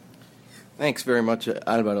 Thanks very much,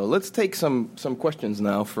 Alvaro. Let's take some questions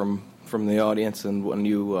now from the audience, and when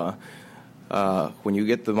you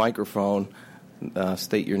get the microphone,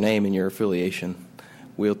 state your name and your affiliation.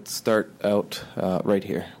 We'll start out right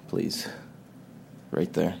here, please.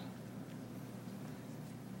 Right there.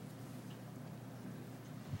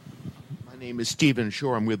 My name is Stephen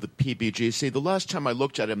Shore. I'm with the PBGC. The last time I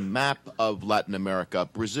looked at a map of Latin America,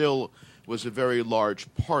 Brazil was a very large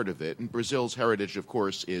part of it, and Brazil's heritage, of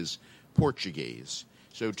course, is Portuguese.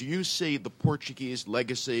 So do you see the Portuguese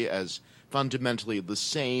legacy as fundamentally the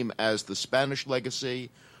same as the Spanish legacy,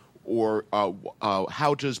 or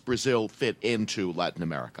how does Brazil fit into Latin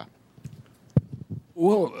America?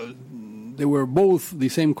 Well, they were both the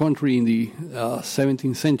same country in the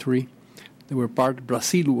 17th century. They were part.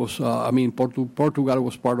 Brazil was, Portugal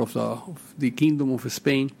was part of the Kingdom of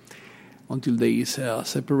Spain until they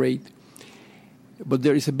separate. But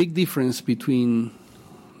there is a big difference between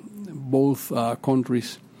both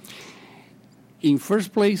countries. In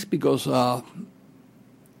first place, because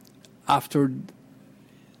after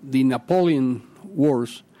the Napoleon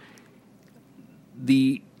Wars,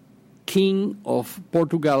 the King of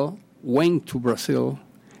Portugal went to Brazil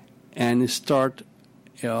and started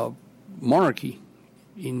monarchy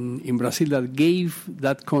in Brazil that gave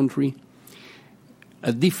that country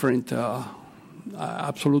a different,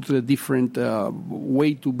 absolutely different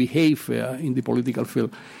way to behave in the political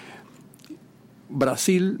field.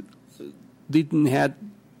 Brazil didn't have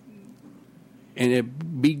any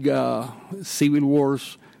big civil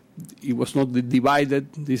wars. It was not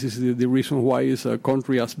divided. This is the reason why it's a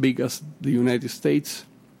country as big as the United States,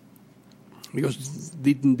 because it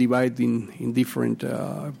didn't divide in different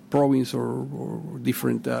provinces or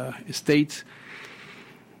different states.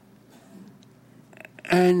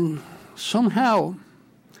 And somehow,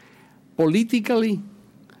 politically,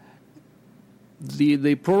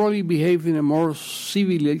 they probably behave in a more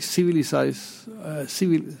civilized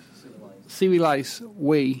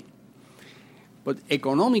way. But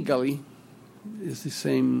economically, it's the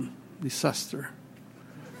same disaster.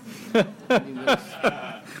 There's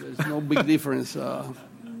no big difference.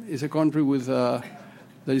 It's a country with there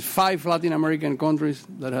is 5 Latin American countries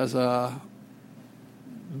that has a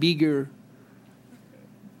bigger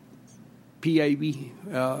PIB,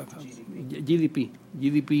 GDP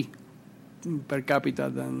per capita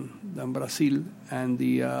than Brazil, and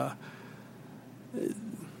the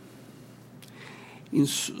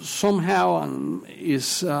somehow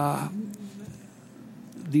is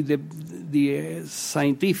the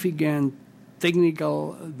scientific and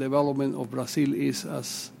technical development of Brazil is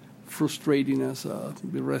as frustrating as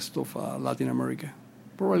the rest of Latin America.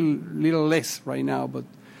 Probably a little less right now, but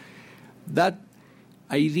that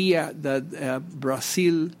idea that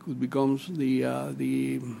Brazil could become the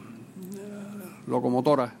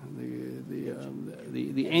locomotora,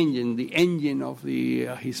 the engine of the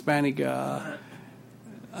Hispanic, I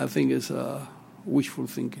think is wishful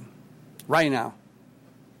thinking. Right now,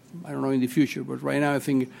 I don't know in the future, but right now I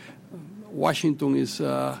think Washington is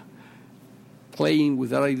playing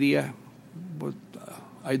with that idea, but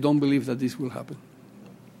I don't believe that this will happen.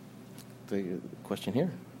 The question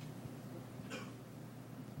here.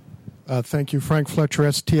 Thank you, Frank Fletcher,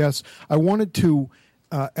 STS. I wanted to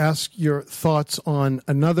ask your thoughts on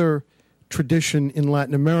another tradition in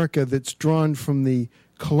Latin America that's drawn from the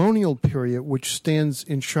colonial period, which stands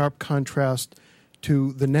in sharp contrast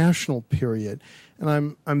to the national period.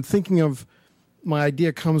 And I'm thinking of, my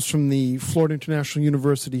idea comes from the Florida International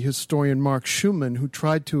University historian Mark Schumann, who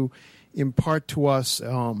tried to impart to us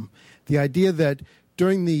the idea that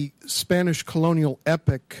during the Spanish colonial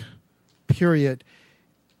epic period,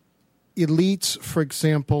 elites, for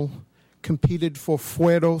example, competed for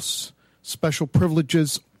fueros, special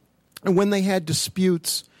privileges, and when they had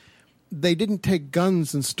disputes, they didn't take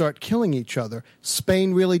guns and start killing each other.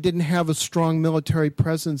 Spain really didn't have a strong military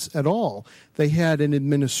presence at all. They had an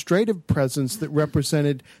administrative presence that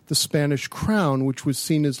represented the Spanish crown, which was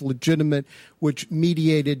seen as legitimate, which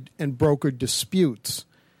mediated and brokered disputes.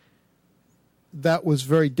 That was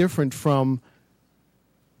very different from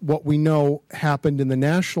what we know happened in the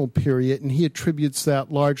national period, and he attributes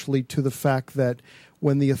that largely to the fact that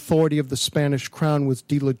when the authority of the Spanish crown was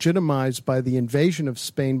delegitimized by the invasion of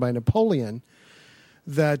Spain by Napoleon,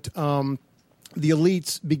 that the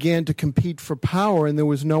elites began to compete for power, and there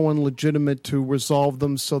was no one legitimate to resolve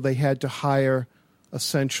them, so they had to hire,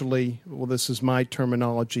 essentially, well, this is my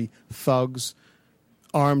terminology, thugs,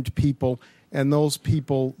 armed people, and those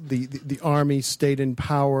people, the army stayed in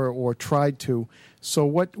power or tried to. So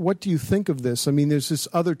what do you think of this? I mean, there's this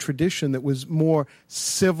other tradition that was more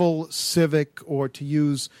civil, civic, or to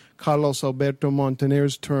use Carlos Alberto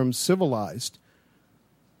Montaner's term, civilized.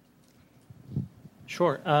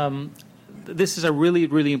 Sure. This is a really,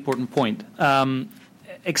 really important point.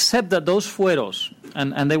 Except that those fueros,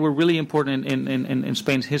 and they were really important in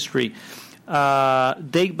Spain's history,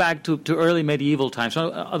 date back to early medieval times. So,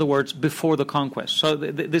 in other words, before the conquest. So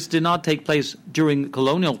this did not take place during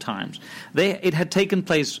colonial times. It had taken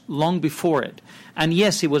place long before it. And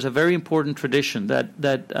yes, it was a very important tradition that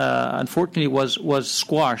unfortunately was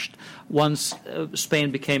squashed once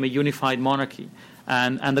Spain became a unified monarchy.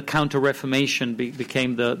 And the Counter-Reformation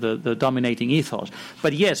became the dominating ethos.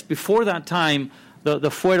 But yes, before that time,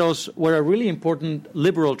 the fueros were a really important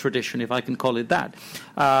liberal tradition, if I can call it that.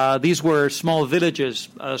 These were small villages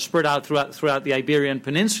spread out throughout the Iberian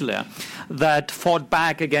Peninsula that fought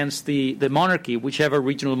back against the monarchy, whichever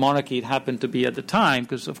regional monarchy it happened to be at the time,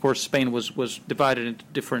 because, of course, Spain was divided into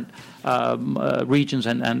different regions,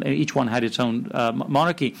 and each one had its own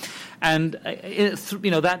monarchy. And,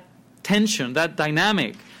 that tension, that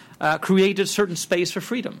dynamic, created certain space for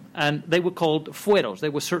freedom, and they were called fueros. They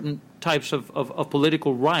were certain types of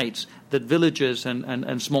political rights that villages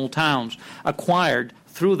and small towns acquired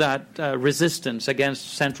through that resistance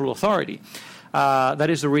against central authority. That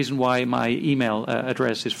is the reason why my email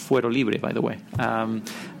address is Fuero Libre, by the way.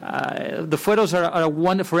 The fueros are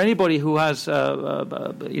wonderful for anybody who has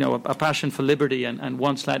a passion for liberty and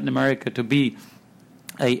wants Latin America to be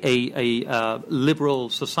a liberal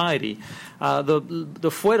society.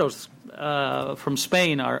 The fueros from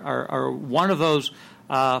Spain are one of those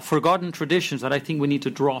forgotten traditions that I think we need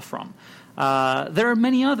to draw from. There are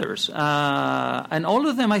many others, and all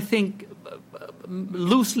of them, I think,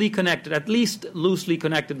 loosely connected, at least loosely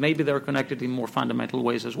connected. Maybe they're connected in more fundamental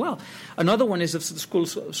ways as well. Another one is the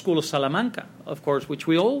School of Salamanca, of course, which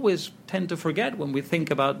we always tend to forget when we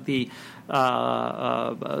think about the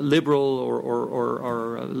liberal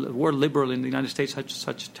or word liberal in the United States,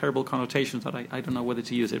 such terrible connotations that I don't know whether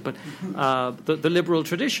to use it, but the liberal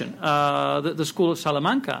tradition. The School of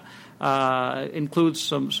Salamanca includes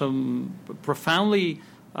some profoundly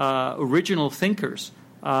original thinkers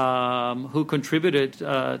who contributed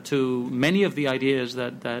to many of the ideas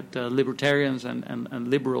that libertarians and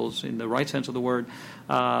liberals, in the right sense of the word,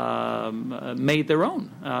 made their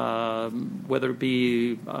own, whether it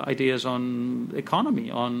be ideas on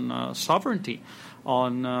economy, on sovereignty,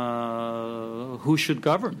 on who should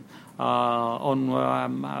govern, on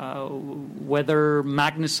whether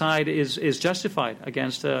magnicide is justified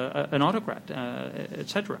against an autocrat,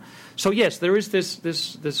 etc. So yes, there is this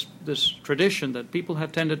tradition that people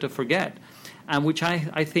have tended to forget, and which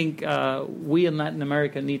I think we in Latin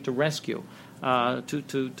America need to rescue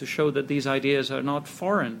to show that these ideas are not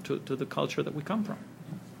foreign to the culture that we come from.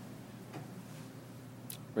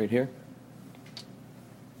 Right here.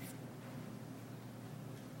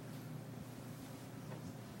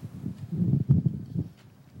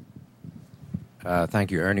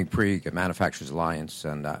 Thank you, Ernie Prieg, Manufacturers Alliance.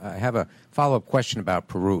 And I have a follow-up question about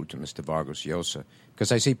Peru to Mr. Vargas Llosa,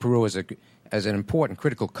 because I see Peru as an important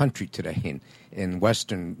critical country today in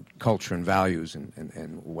Western culture and values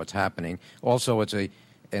and what's happening. Also, it's an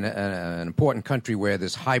important country where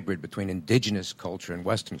this hybrid between indigenous culture and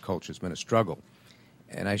Western culture has been a struggle.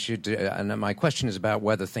 And and my question is about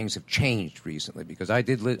whether things have changed recently, because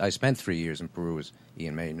I spent 3 years in Peru, as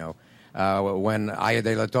Ian may know, when Aya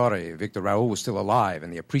de la Torre, Victor Raúl, was still alive,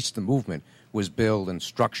 and the Aprista movement was built and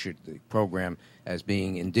structured the program as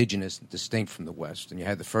being indigenous and distinct from the West. And you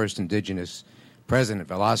had the first indigenous president,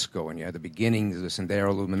 Velasco, and you had the beginnings of the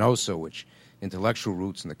Sendero Luminoso, which intellectual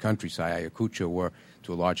roots in the countryside, Ayacucho, were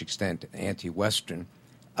to a large extent anti-Western.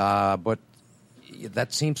 But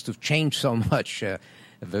that seems to have changed so much.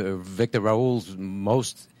 Victor Raúl's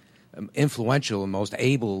most influential and most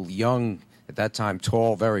able young, at that time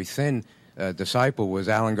tall, very thin disciple was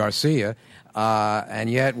Alan Garcia. And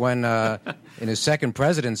yet when in his second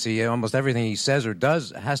presidency, almost everything he says or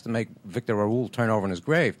does has to make Victor Raúl turn over in his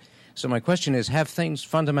grave. So my question is, have things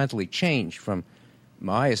fundamentally changed from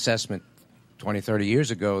my assessment 20, 30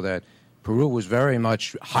 years ago that Peru was very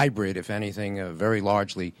much hybrid, if anything, very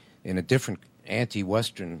largely in a different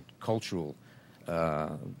anti-Western cultural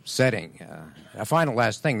setting? A final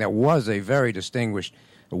last thing, there was a very distinguished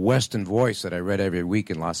Western voice that I read every week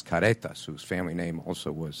in Las Caretas, whose family name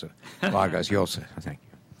also was Vargas Llosa. Thank you.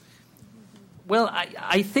 Well,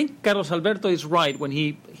 I think Carlos Alberto is right when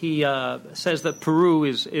he says that Peru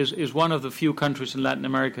is one of the few countries in Latin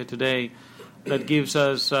America today that gives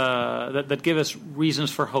us that give us reasons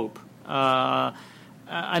for hope,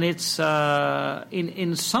 and it's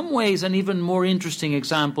in some ways an even more interesting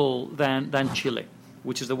example than Chile,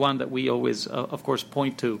 which is the one that we always, of course,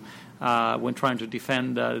 point to when trying to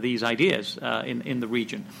defend these ideas in the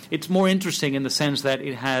region. It's more interesting in the sense that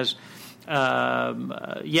it has.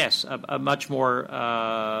 Yes, a much more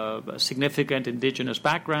significant indigenous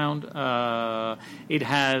background. It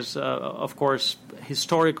has, of course,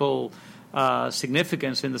 historical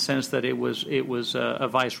significance in the sense that it was a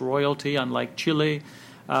viceroyalty, unlike Chile.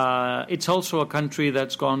 It's also a country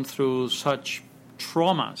that's gone through such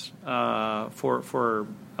traumas for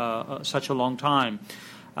such a long time.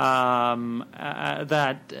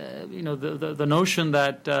 That the notion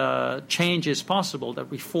that change is possible, that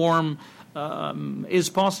reform is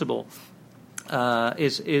possible,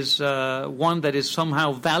 is one that is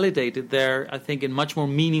somehow validated there, I think, in much more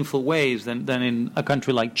meaningful ways than in a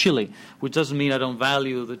country like Chile, which doesn't mean I don't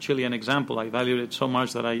value the Chilean example. I value it so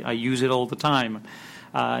much that I use it all the time,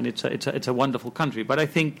 and it's a wonderful country. But I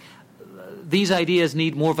think these ideas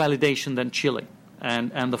need more validation than Chile.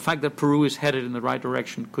 And the fact that Peru is headed in the right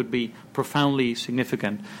direction could be profoundly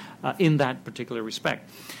significant in that particular respect.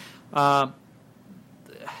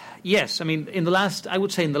 Yes, I mean, in the last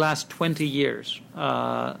 20 years,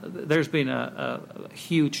 there's been a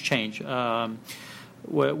huge change.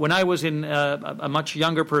 When I was a much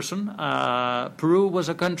younger person, Peru was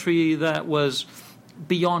a country that was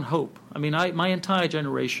beyond hope. I mean, my entire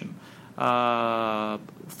generation thought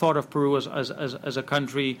of Peru as a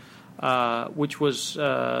country which was,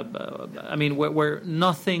 where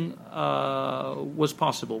nothing was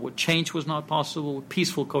possible, where change was not possible, where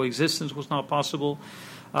peaceful coexistence was not possible,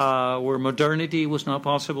 where modernity was not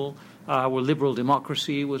possible, where liberal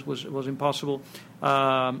democracy was impossible,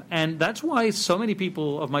 and that's why so many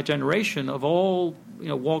people of my generation, of all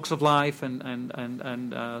walks of life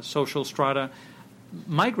and social strata,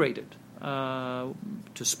 migrated.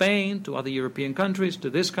 To Spain, to other European countries,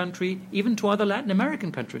 to this country, even to other Latin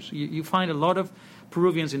American countries. You find a lot of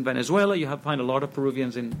Peruvians in Venezuela. You find a lot of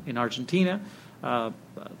Peruvians in Argentina,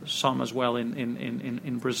 some as well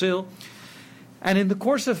in Brazil. And in the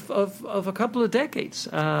course of a couple of decades,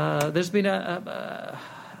 there's been a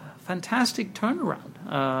fantastic turnaround.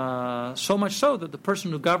 So much so that the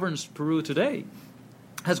person who governs Peru today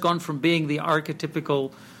has gone from being the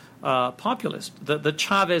archetypical populist, the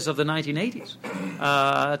Chavez of the 1980s,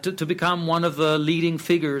 to become one of the leading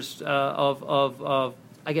figures of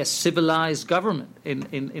I guess, civilized government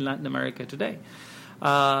in Latin America today.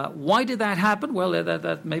 Why did that happen? Well,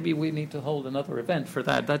 that maybe we need to hold another event for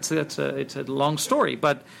that. It's a long story,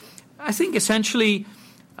 but I think essentially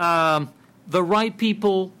the right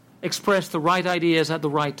people express the right ideas at the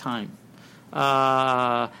right time.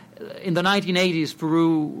 In the 1980s,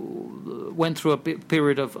 Peru went through a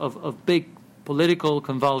period of big political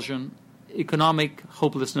convulsion, economic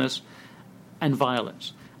hopelessness, and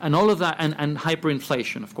violence. And all of that, and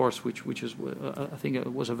hyperinflation, of course, which is, I think,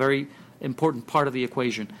 was a very important part of the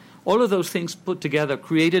equation. All of those things put together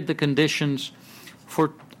created the conditions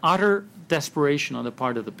for utter desperation on the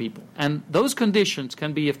part of the people. And those conditions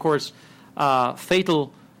can be, of course,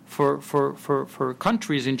 fatal for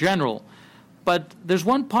countries in general. But there's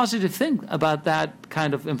one positive thing about that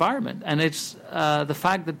kind of environment, and it's the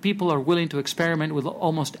fact that people are willing to experiment with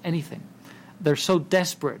almost anything. They're so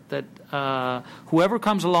desperate that whoever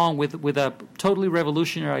comes along with a totally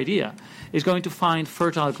revolutionary idea is going to find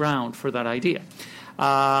fertile ground for that idea.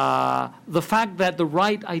 The fact that the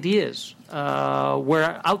right ideas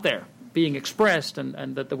were out there being expressed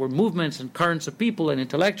and that there were movements and currents of people and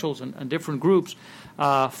intellectuals and different groups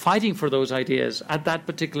fighting for those ideas at that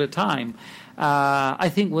particular time, I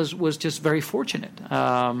think was just very fortunate.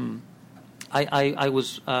 I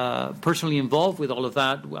was personally involved with all of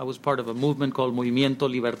that. I was part of a movement called Movimiento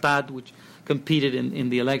Libertad, which competed in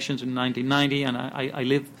the elections in 1990, and I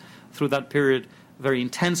lived through that period very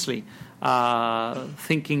intensely,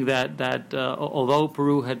 thinking that although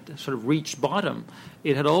Peru had sort of reached bottom,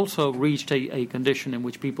 it had also reached a condition in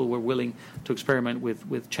which people were willing to experiment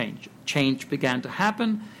with change. Change began to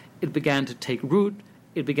happen. It began to take root.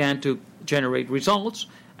 It began to generate results,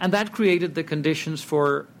 and that created the conditions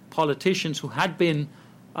for politicians who had been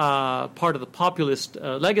part of the populist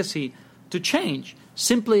legacy to change,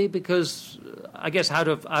 simply because, I guess, out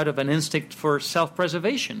of an instinct for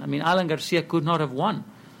self-preservation. I mean, Alan Garcia could not have won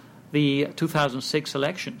the 2006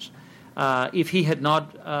 elections if he had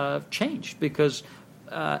not changed, because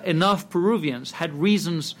enough Peruvians had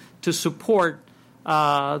reasons to support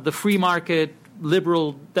the free market,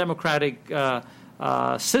 liberal, democratic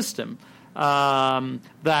system that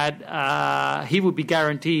he would be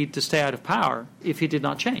guaranteed to stay out of power if he did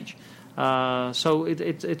not change. So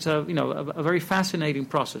it's a very fascinating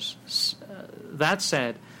process. That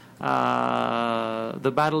said,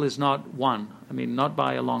 the battle is not won. I mean, not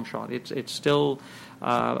by a long shot. It's still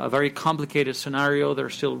a very complicated scenario. There are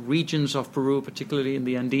still regions of Peru, particularly in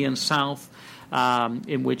the Andean south,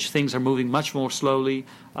 in which things are moving much more slowly.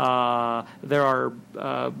 There are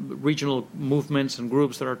regional movements and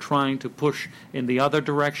groups that are trying to push in the other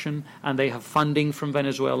direction, and they have funding from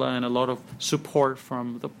Venezuela and a lot of support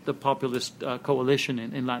from the populist coalition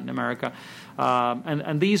in Latin America.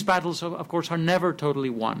 And these battles, of course, are never totally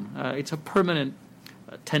won. It's a permanent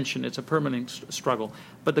tension. It's a permanent struggle.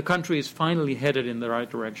 But the country is finally headed in the right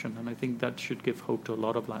direction, and I think that should give hope to a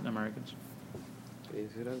lot of Latin Americans.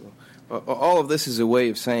 All of this is a way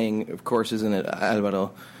of saying, of course, isn't it,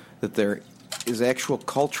 Alvaro, that there is actual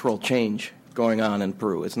cultural change going on in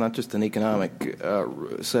Peru. It's not just an economic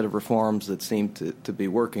set of reforms that seem to be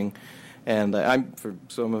working. And for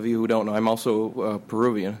some of you who don't know, I'm also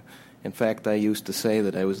Peruvian. In fact, I used to say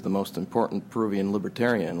that I was the most important Peruvian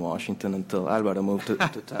libertarian in Washington until Alvaro moved to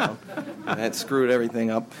town. That screwed everything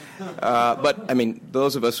up. But, I mean,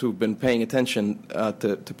 those of us who've been paying attention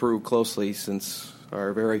to Peru closely since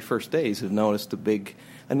our very first days have noticed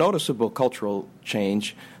a noticeable cultural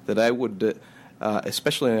change that I would,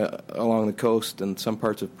 especially along the coast and some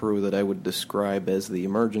parts of Peru, that I would describe as the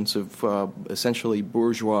emergence of essentially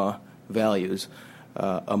bourgeois values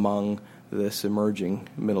among this emerging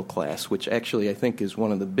middle class, which actually I think is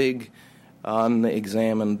one of the big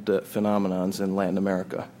unexamined phenomenons in Latin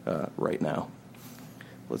America right now.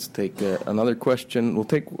 Let's take another question. We'll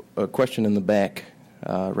take a question in the back,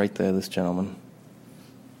 right there, this gentleman.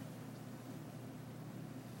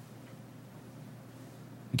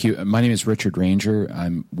 Thank you. My name is Richard Ranger.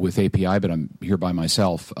 I'm with API, but I'm here by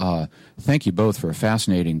myself. Thank you both for a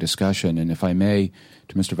fascinating discussion. And if I may,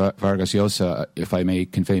 to Mr. Vargas Llosa, if I may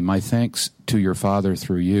convey my thanks to your father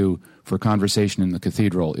through you for conversation in the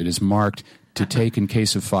cathedral. It is marked to take in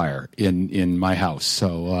case of fire in my house.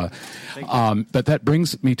 So, but that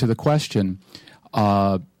brings me to the question.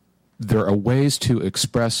 There are ways to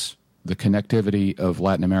express the connectivity of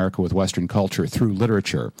Latin America with Western culture through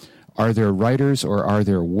literature. Are there writers or are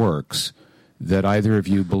there works that either of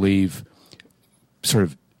you believe sort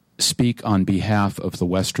of speak on behalf of the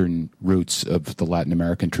Western roots of the Latin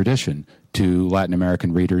American tradition to Latin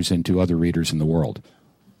American readers and to other readers in the world?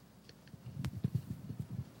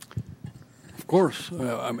 Of course.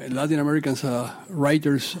 Latin Americans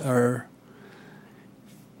writers are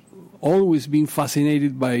always been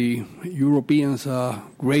fascinated by Europeans,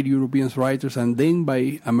 great European writers, and then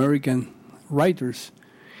by American writers.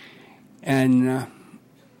 And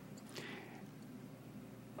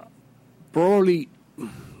probably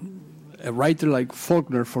a writer like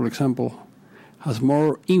Faulkner, for example, has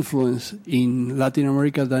more influence in Latin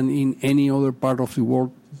America than in any other part of the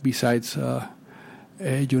world besides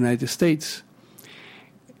United States.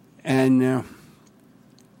 And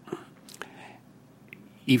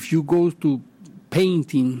if you go to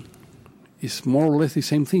painting, it's more or less the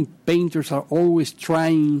same thing. Painters are always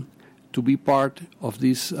trying to be part of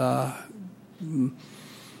this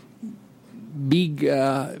big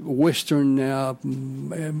Western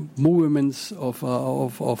movements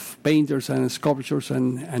of painters and sculptors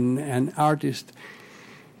and artists.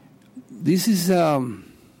 This is. I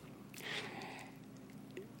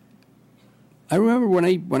remember when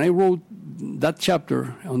I wrote that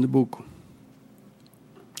chapter on the book,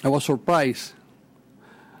 I was surprised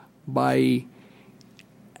by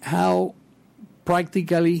how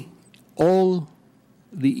practically all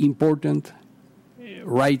the important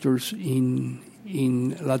writers in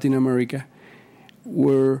Latin America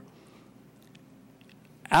were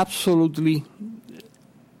absolutely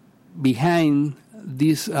behind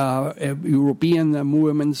these European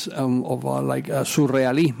movements of like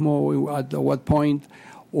surrealismo at what point,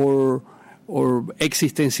 or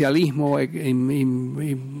existentialismo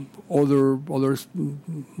in other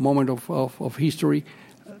moment of history,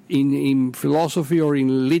 in philosophy or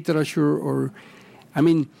in literature, or I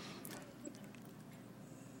mean.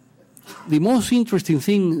 The most interesting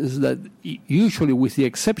thing is that usually, with the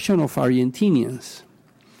exception of Argentinians,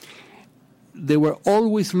 they were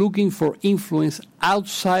always looking for influence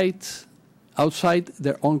outside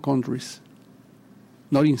their own countries,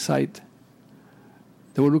 not inside.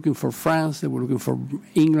 They were looking for France, they were looking for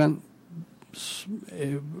England,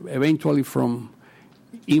 eventually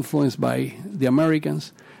influenced by the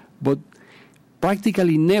Americans, but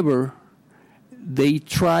practically never they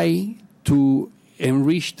try to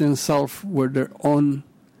enrich themselves with their own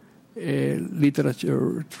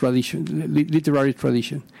literary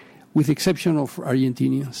tradition, with the exception of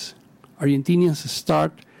Argentinians. Argentinians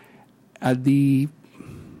start probably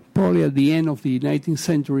at the end of the 19th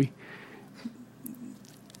century,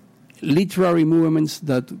 literary movements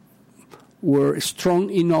that were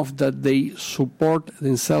strong enough that they support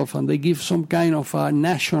themselves and they give some kind of a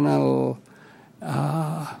national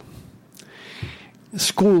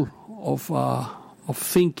school of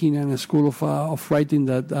thinking and a school of writing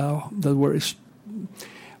that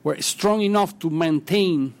were strong enough to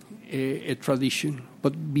maintain a tradition.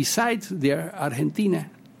 But besides Argentina,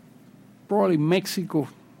 probably Mexico,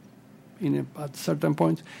 at certain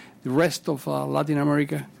points, the rest of Latin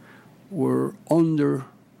America were under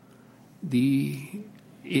the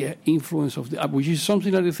influence of which is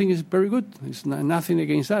something that I think is very good. It's nothing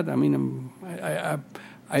against that. I mean,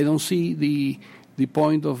 I don't see the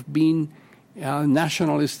point of being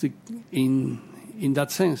nationalistic in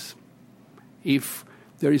that sense. If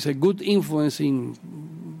there is a good influence in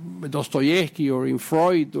Dostoevsky or in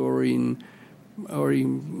Freud or in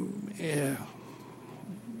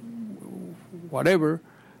whatever,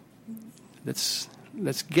 let's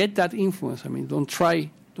get that influence. I mean, don't try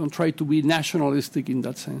to be nationalistic in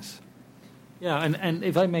that sense. Yeah, and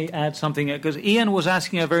if I may add something, because Ian was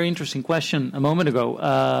asking a very interesting question a moment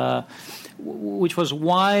ago, which was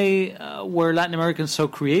why were Latin Americans so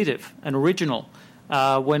creative and original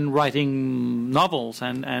when writing novels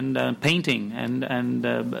and painting and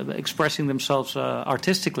expressing themselves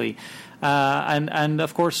artistically, and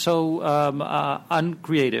of course so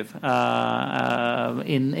uncreative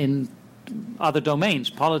in other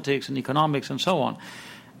domains, politics and economics and so on.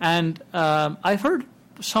 And I've heard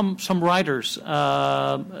some writers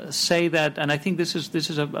say that, and I think this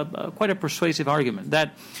is a quite a persuasive argument,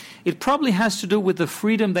 that it probably has to do with the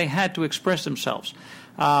freedom they had to express themselves.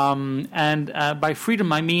 And by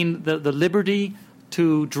freedom, I mean the liberty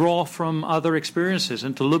to draw from other experiences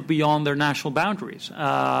and to look beyond their national boundaries.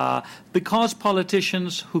 Because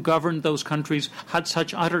politicians who governed those countries had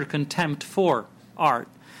such utter contempt for art,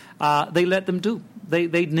 they let them do.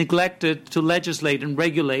 They neglected to legislate and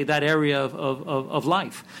regulate that area of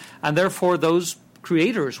life. And therefore, those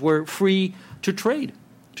creators were free to trade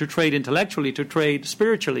intellectually, to trade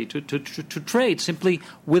spiritually, to trade simply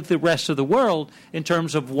with the rest of the world in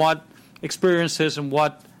terms of what experiences and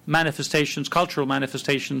what manifestations, cultural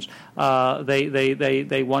manifestations,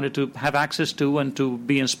 they wanted to have access to and to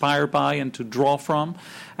be inspired by and to draw from.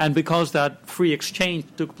 And because that free exchange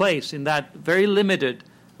took place in that very limited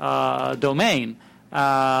domain,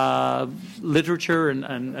 literature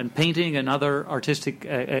and painting and other artistic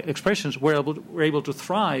expressions were able to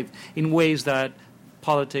thrive in ways that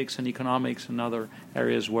politics and economics and other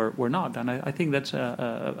areas were not. And I think that's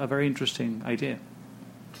a very interesting idea.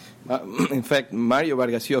 In fact, Mario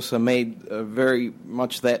Vargas Llosa made very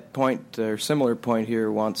much that point or similar point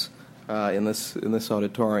here once in this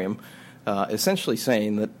auditorium, essentially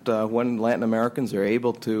saying that when Latin Americans are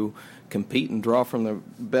able to compete and draw from the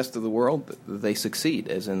best of the world, they succeed,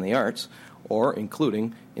 as in the arts, or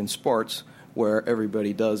including in sports, where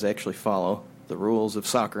everybody does actually follow the rules of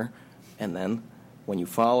soccer, and then when you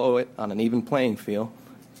follow it on an even playing field,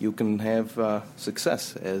 you can have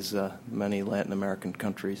success, as many Latin American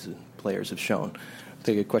countries and players have shown. I'll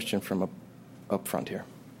take a question from up front here.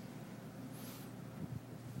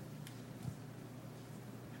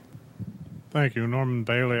 Thank you, Norman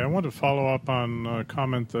Bailey. I want to follow up on a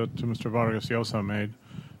comment that Mr. Vargas Llosa made.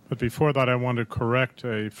 But before that, I want to correct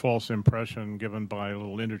a false impression given by a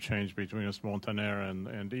little interchange between us, Montaner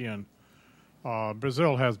and Ian.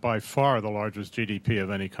 Brazil has by far the largest GDP of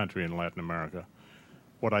any country in Latin America.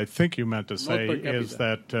 What I think you meant to say is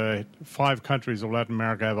that 5 countries of Latin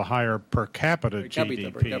America have a higher per capita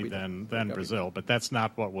GDP than Brazil, but that's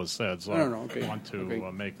not what was said, so I want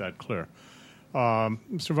to make that clear.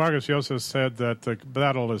 Mr. Vargas Llosa said that the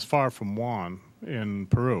battle is far from won in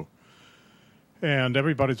Peru. And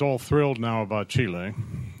everybody's all thrilled now about Chile.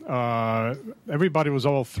 Everybody was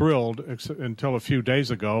all thrilled until a few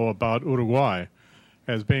days ago about Uruguay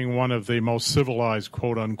as being one of the most civilized,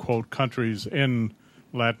 quote-unquote, countries in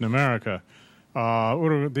Latin America. The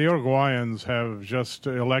Uruguayans have just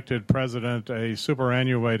elected president a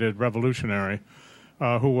superannuated revolutionary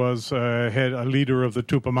who was a leader of the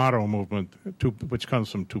Tupamaro movement, which comes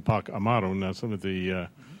from Tupac Amaru, and some of the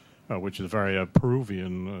which is very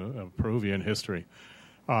Peruvian history.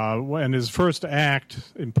 And his first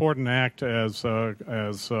important act as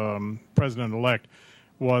president-elect,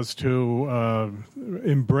 was to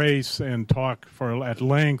embrace and talk at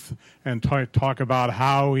length and talk about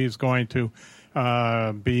how he's going to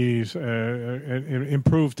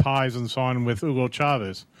improve ties and so on with Hugo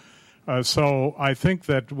Chavez. So I think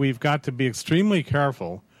that we've got to be extremely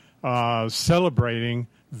careful celebrating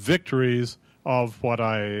victories of what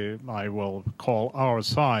I will call our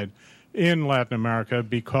side in Latin America,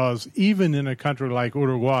 because even in a country like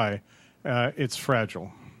Uruguay, it's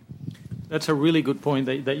fragile. That's a really good point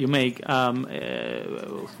that you make. Mariano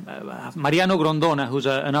Grondona, who's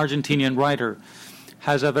an Argentinian writer,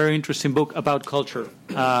 has a very interesting book about culture.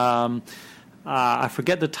 I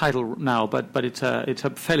forget the title now, but it's a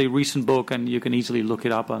fairly recent book, and you can easily look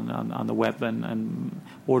it up on the web and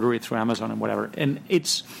order it through Amazon and whatever. And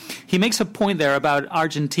he makes a point there about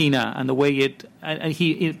Argentina and the way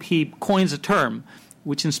he coins a term,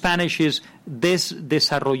 which in Spanish is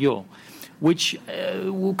desarrolló, which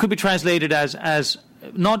could be translated as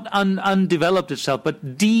not undeveloped itself,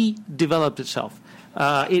 but de-developed itself.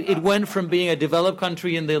 It went from being a developed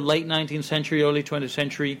country in the late 19th century, early 20th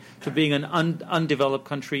century, to being an undeveloped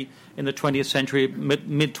country in the 20th century,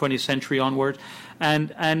 mid-20th century onward.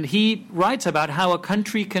 And he writes about how a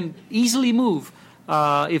country can easily move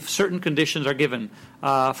if certain conditions are given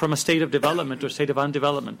from a state of development to a state of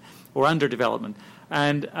undevelopment or underdevelopment.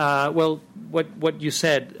 And, what you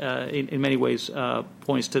said in many ways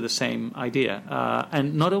points to the same idea.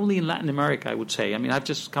 And not only in Latin America, I would say. I mean, I've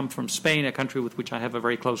just come from Spain, a country with which I have a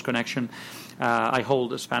very close connection. I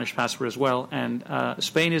hold a Spanish passport as well. And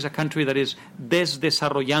Spain is a country that is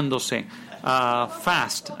desarrollándose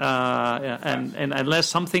fast. And unless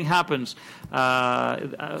something happens,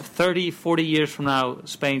 30, 40 years from now,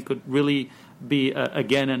 Spain could really be,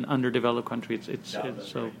 again, an underdeveloped country.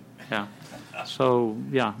 So,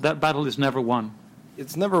 that battle is never won.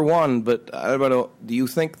 It's never won, but do you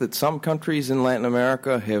think that some countries in Latin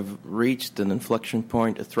America have reached an inflection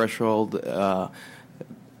point, a threshold, at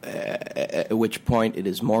which point it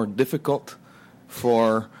is more difficult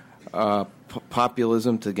for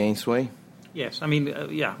populism to gain sway? Yes, I mean,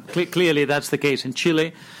 clearly that's the case in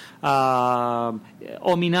Chile.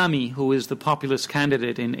 Ominami, who is the populist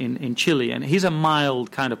candidate in Chile, and he's a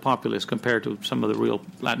mild kind of populist compared to some of the real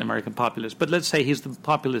Latin American populists, but let's say he's the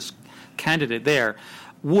populist candidate there,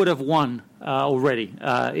 would have won already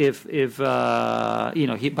if by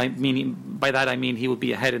that I mean he would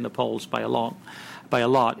be ahead in the polls by a lot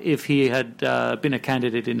if he had been a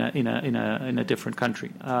candidate in a different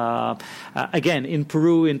country. Again, in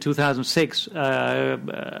Peru in 2006,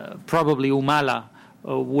 probably Humala,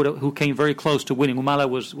 who came very close to winning. Humala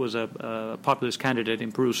was a populist candidate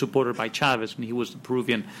in Peru, supported by Chavez, and he was the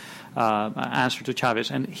Peruvian answer to Chavez,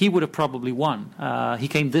 and he would have probably won. He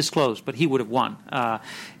came this close, but he would have won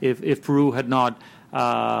if Peru had not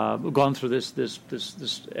gone through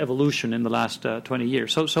this evolution in the last 20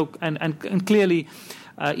 years. And clearly,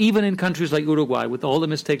 even in countries like Uruguay, with all the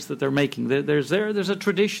mistakes that they're making, there's a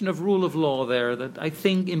tradition of rule of law there that I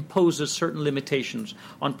think imposes certain limitations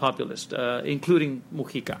on populists, including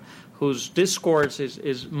Mujica, whose discourse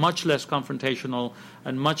is much less confrontational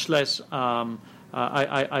and much less,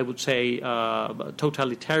 I would say,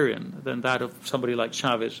 totalitarian than that of somebody like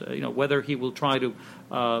Chavez. Whether he will try to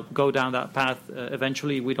go down that path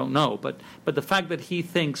eventually, we don't know. But the fact that he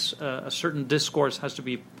thinks a certain discourse has to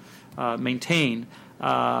be maintained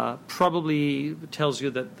probably tells you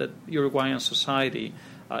that Uruguayan society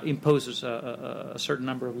imposes a certain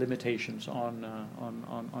number of limitations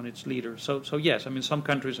on its leaders. So yes, I mean, some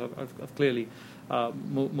countries have clearly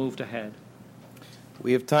moved ahead.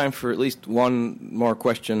 We have time for at least one more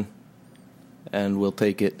question, and we'll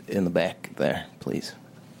take it in the back there, please.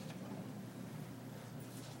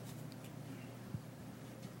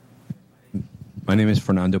 My name is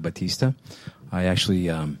Fernando Batista. I actually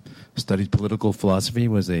studied political philosophy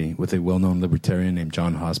with a well-known libertarian named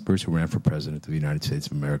John Hospers, who ran for president of the United States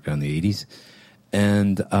of America in the 80s.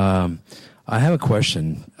 And I have a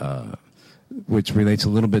question which relates a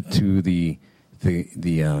little bit to the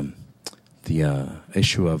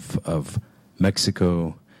issue of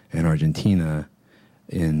Mexico and Argentina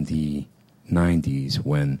in the 90s,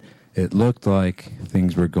 when it looked like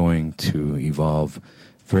things were going to evolve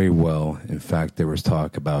very well. In fact, there was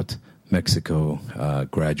talk about Mexico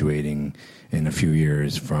graduating in a few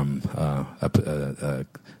years from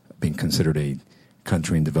being considered a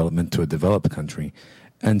country in development to a developed country.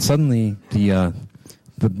 And suddenly, the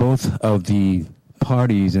both of the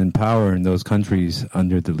parties in power in those countries,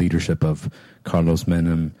 under the leadership of Carlos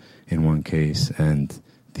Menem in one case and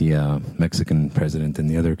the Mexican president in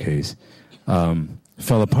the other case,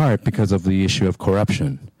 fell apart because of the issue of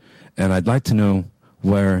corruption. And I'd like to know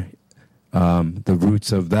where the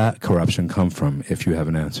roots of that corruption come from, if you have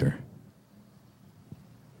an answer.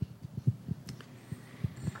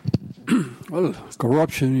 Well,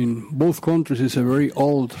 corruption in both countries is a very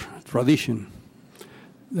old tradition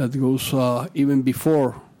that goes even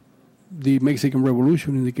before the Mexican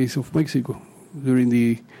Revolution. In the case of Mexico, during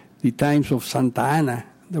the times of Santa Anna,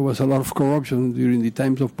 there was a lot of corruption. During the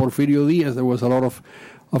times of Porfirio Diaz, there was a lot of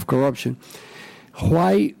corruption.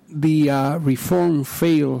 Why the reform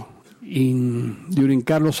failed during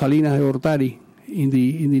Carlos Salinas de Gortari in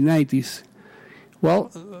the 90s?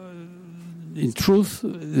 Well, in truth,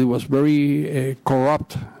 it was very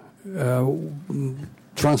corrupt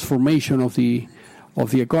transformation of the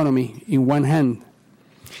economy in one hand.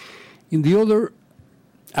 In the other,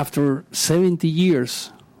 after 70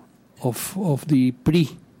 years of the PRI,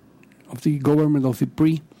 of the government of the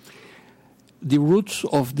PRI, the roots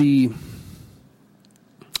of the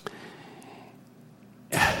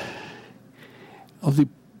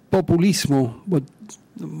populismo, but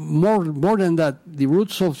more than that, the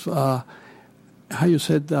roots of how you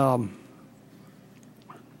said the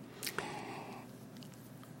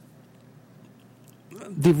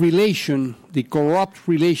corrupt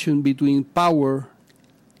relation between power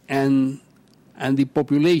and the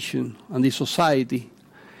population and the society.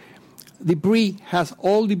 The PRI has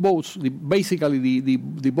all the votes. Basically,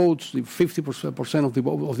 the votes, the 50% of the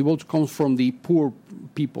votes comes from the poor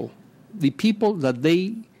people. The people that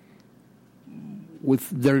they, with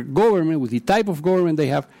their government, with the type of government they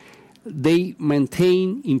have, they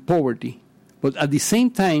maintain in poverty. But at the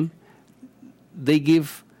same time, they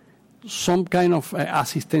give some kind of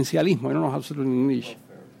assistencialismo. I don't know how to say it in English.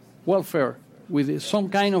 Welfare. With some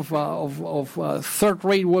kind of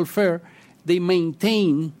third-rate welfare, they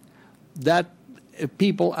maintain that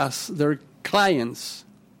people as their clients,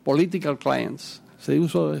 political clients. Se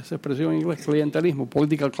usa esa expresión en inglés, clientelismo,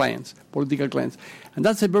 political clients. And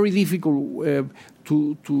that's a very difficult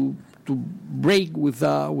to break with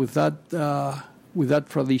that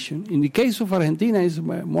tradition. In the case of Argentina, it's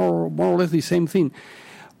more or less the same thing.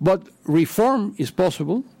 But reform is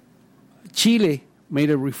possible. Chile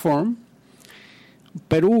made a reform.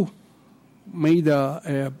 Peru made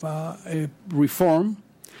a reform.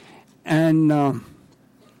 And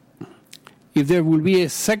if there will be a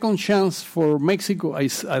second chance for Mexico, I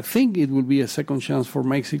think it will be a second chance for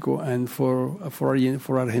Mexico and for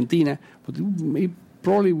Argentina. But it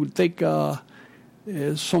probably will take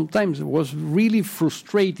some time. It was really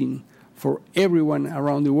frustrating for everyone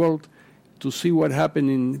around the world to see what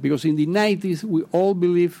happened because in the 90s we all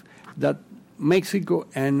believed that Mexico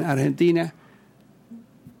and Argentina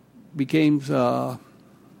became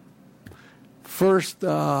first,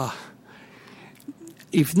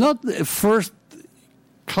 if not the first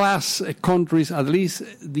class countries, at least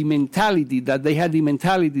the mentality that they had,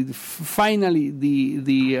 finally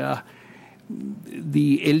the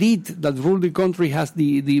elite that ruled the country has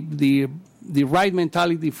the right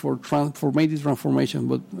mentality for making this transformation,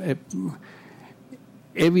 but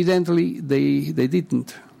evidently they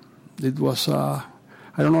didn't. It was I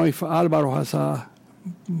don't know if Alvaro has a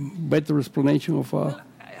better explanation of.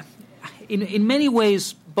 In many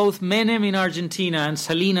ways, both Menem in Argentina and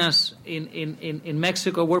Salinas in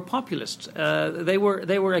Mexico were populists. They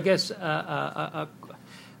were, I guess,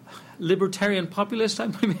 libertarian populists, I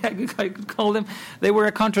could call them. They were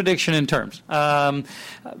a contradiction in terms. I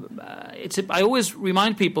always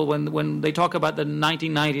remind people when they talk about the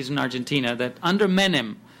 1990s in Argentina that under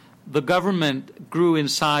Menem, the government grew in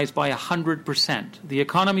size by 100%. The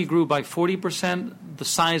economy grew by 40%. The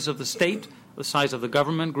size of the state, the size of the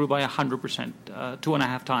government grew by 100%,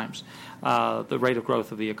 2.5 times the rate of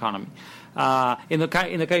growth of the economy. In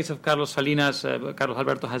the case of Carlos Salinas, Carlos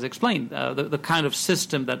Alberto has explained the kind of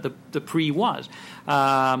system that the PRI was.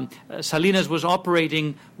 Salinas was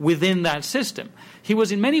operating within that system. He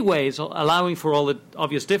was in many ways, allowing for all the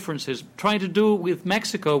obvious differences, trying to do with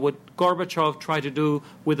Mexico what Gorbachev tried to do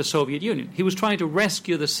with the Soviet Union. He was trying to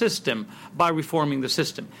rescue the system by reforming the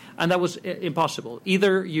system. And that was impossible.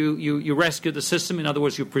 Either you rescued the system, in other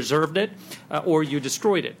words, you preserved it, or you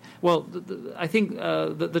destroyed it. Well, I think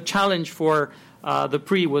the challenge for the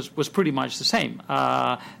PRI was pretty much the same.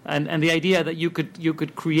 And the idea that you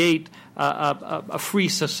could create a free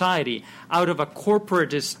society out of a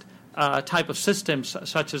corporatist type of systems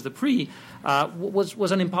such as the PRI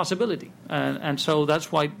was an impossibility, and so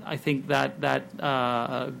that's why I think that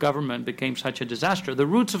government became such a disaster. The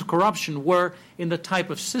roots of corruption were in the type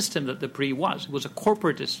of system that the PRI was. It was a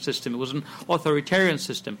corporatist system. It was an authoritarian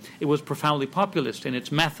system. It was profoundly populist in its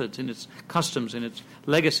methods, in its customs, in its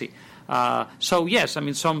legacy. So yes, I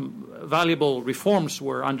mean some valuable reforms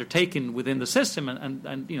were undertaken within the system,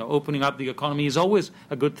 and opening up the economy is always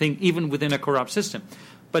a good thing, even within a corrupt system.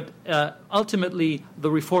 But ultimately, the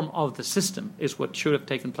reform of the system is what should have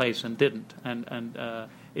taken place and didn't. And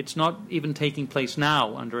it's not even taking place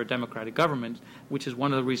now under a democratic government, which is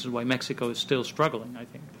one of the reasons why Mexico is still struggling, I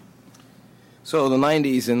think. So the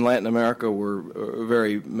 90s in Latin America were a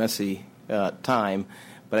very messy time,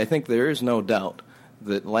 but I think there is no doubt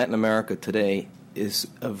that Latin America today is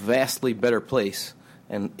a vastly better place,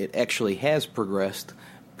 and it actually has progressed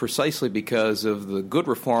precisely because of the good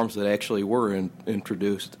reforms that actually were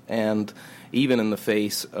introduced, and even in the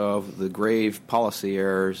face of the grave policy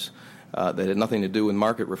errors that had nothing to do with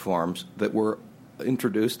market reforms that were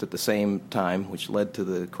introduced at the same time, which led to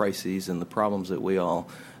the crises and the problems that we all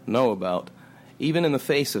know about. Even in the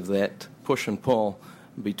face of that push and pull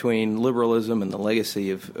between liberalism and the legacy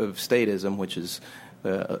of statism, which is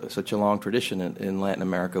such a long tradition in Latin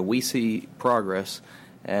America, we see progress,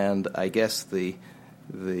 and I guess the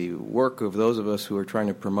work of those of us who are trying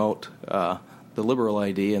to promote the liberal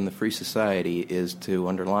idea and the free society is to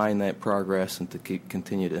underline that progress and to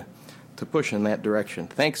continue to push in that direction.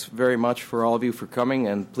 Thanks very much for all of you for coming,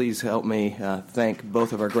 and please help me thank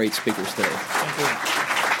both of our great speakers today.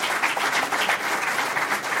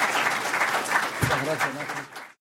 Thank you.